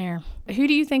wasn't even there. Who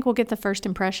do you think will get the first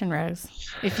impression, Rose?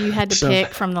 If you had to pick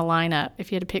from the lineup,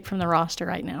 if you had to pick from the roster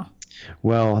right now.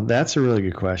 Well, that's a really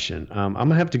good question. I'm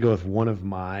gonna have to go with one of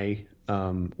my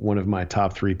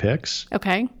top 3 picks.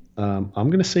 Okay. I'm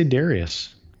gonna say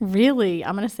Darius. Really?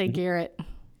 I'm going to say Garrett.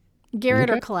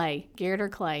 Garrett or Okay. Clay. Garrett or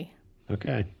Clay.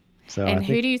 Okay. So And I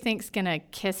who think, do you think's going to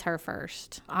kiss her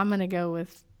first? I'm going to go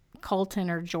with Colton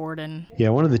or Jordan. yeah,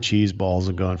 one of the cheese balls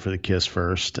are going for the kiss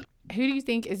first. Who do you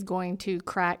think is going to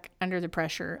crack under the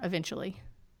pressure eventually?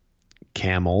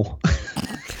 Camel.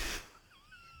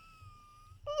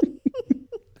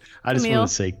 I just Camille. want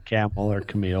to say Camel or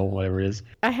Camille, whatever it is.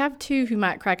 I have two who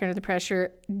might crack under the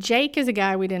pressure. Jake is a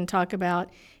guy we didn't talk about.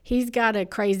 He's got a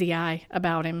crazy eye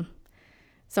about him.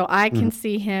 So I can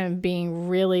see him being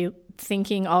really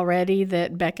thinking already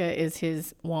that Becca is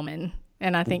his woman.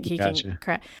 And I think he Gotcha. can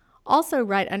crack. Also,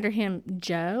 right under him,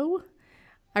 Joe.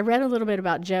 I read a little bit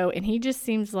about Joe, and he just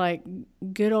seems like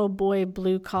good old boy,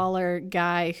 blue collar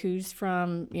guy who's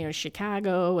from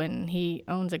Chicago, and he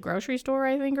owns a grocery store,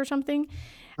 I think, or something.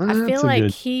 I feel That's a like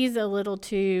good- he's a little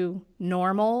too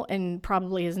normal and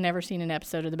probably has never seen an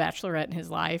episode of The Bachelorette in his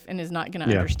life and is not going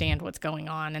to Yeah. understand what's going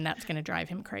on, and that's going to drive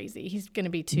him crazy. He's going to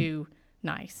be too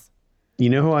nice. You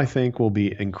know who I think will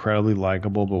be incredibly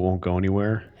likable but won't go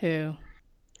anywhere? Who?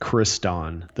 Chris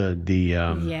Don, the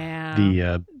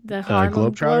Yeah. The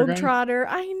Harlem Globetrotter guy? Globetrotter.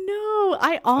 I know.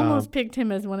 I almost picked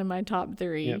him as one of my top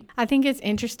 3. Yep. I think it's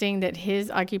interesting that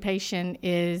his occupation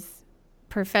is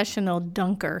professional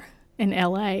dunker in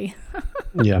L.A.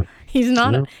 Yeah. He's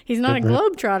not No. a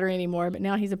Globetrotter anymore, but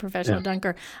now he's a professional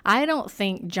dunker. I don't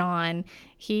think John,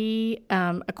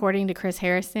 according to Chris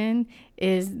Harrison,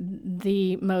 is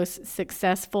the most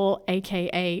successful,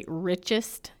 aka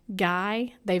richest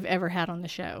guy they've ever had on the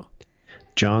show.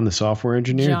 John, the software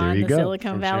engineer. John, there you the go.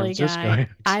 Silicon From Valley San Francisco. guy.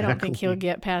 I don't think Exactly. he'll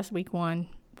get past week 1.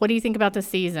 What do you think about the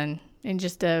season? In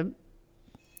just a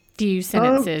few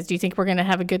sentences, do you think we're going to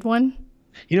have a good one?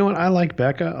 You know what? I like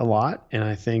Becca a lot, and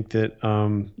I think that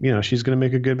she's going to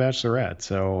make a good bachelorette.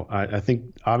 So I think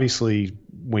obviously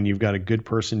when you've got a good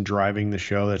person driving the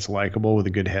show that's likable with a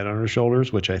good head on her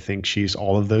shoulders, which I think she's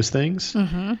all of those things,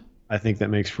 I think that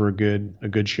makes for a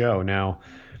good show. Now,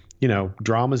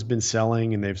 drama's been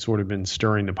selling, and they've sort of been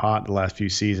stirring the pot the last few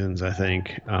seasons, I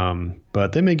think.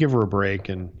 But they may give her a break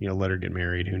and let her get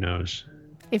married. Who knows?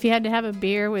 If you had to have a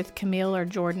beer with Camille or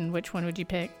Jordan, which one would you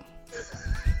pick?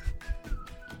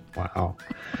 Wow.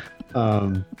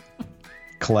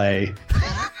 Clay.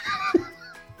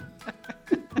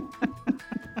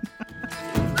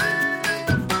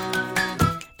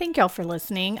 Thank y'all for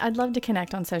listening. I'd love to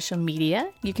connect on social media.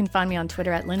 You can find me on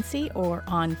Twitter at Lindsay or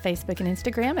on Facebook and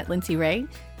Instagram at Lindsay Ray.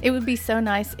 It would be so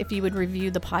nice if you would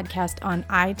review the podcast on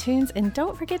iTunes, and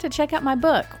don't forget to check out my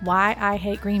book, Why I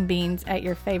Hate Green Beans, at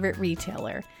your favorite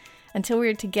retailer. Until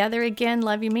we're together again,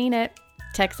 love you, mean it.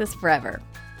 Texas forever.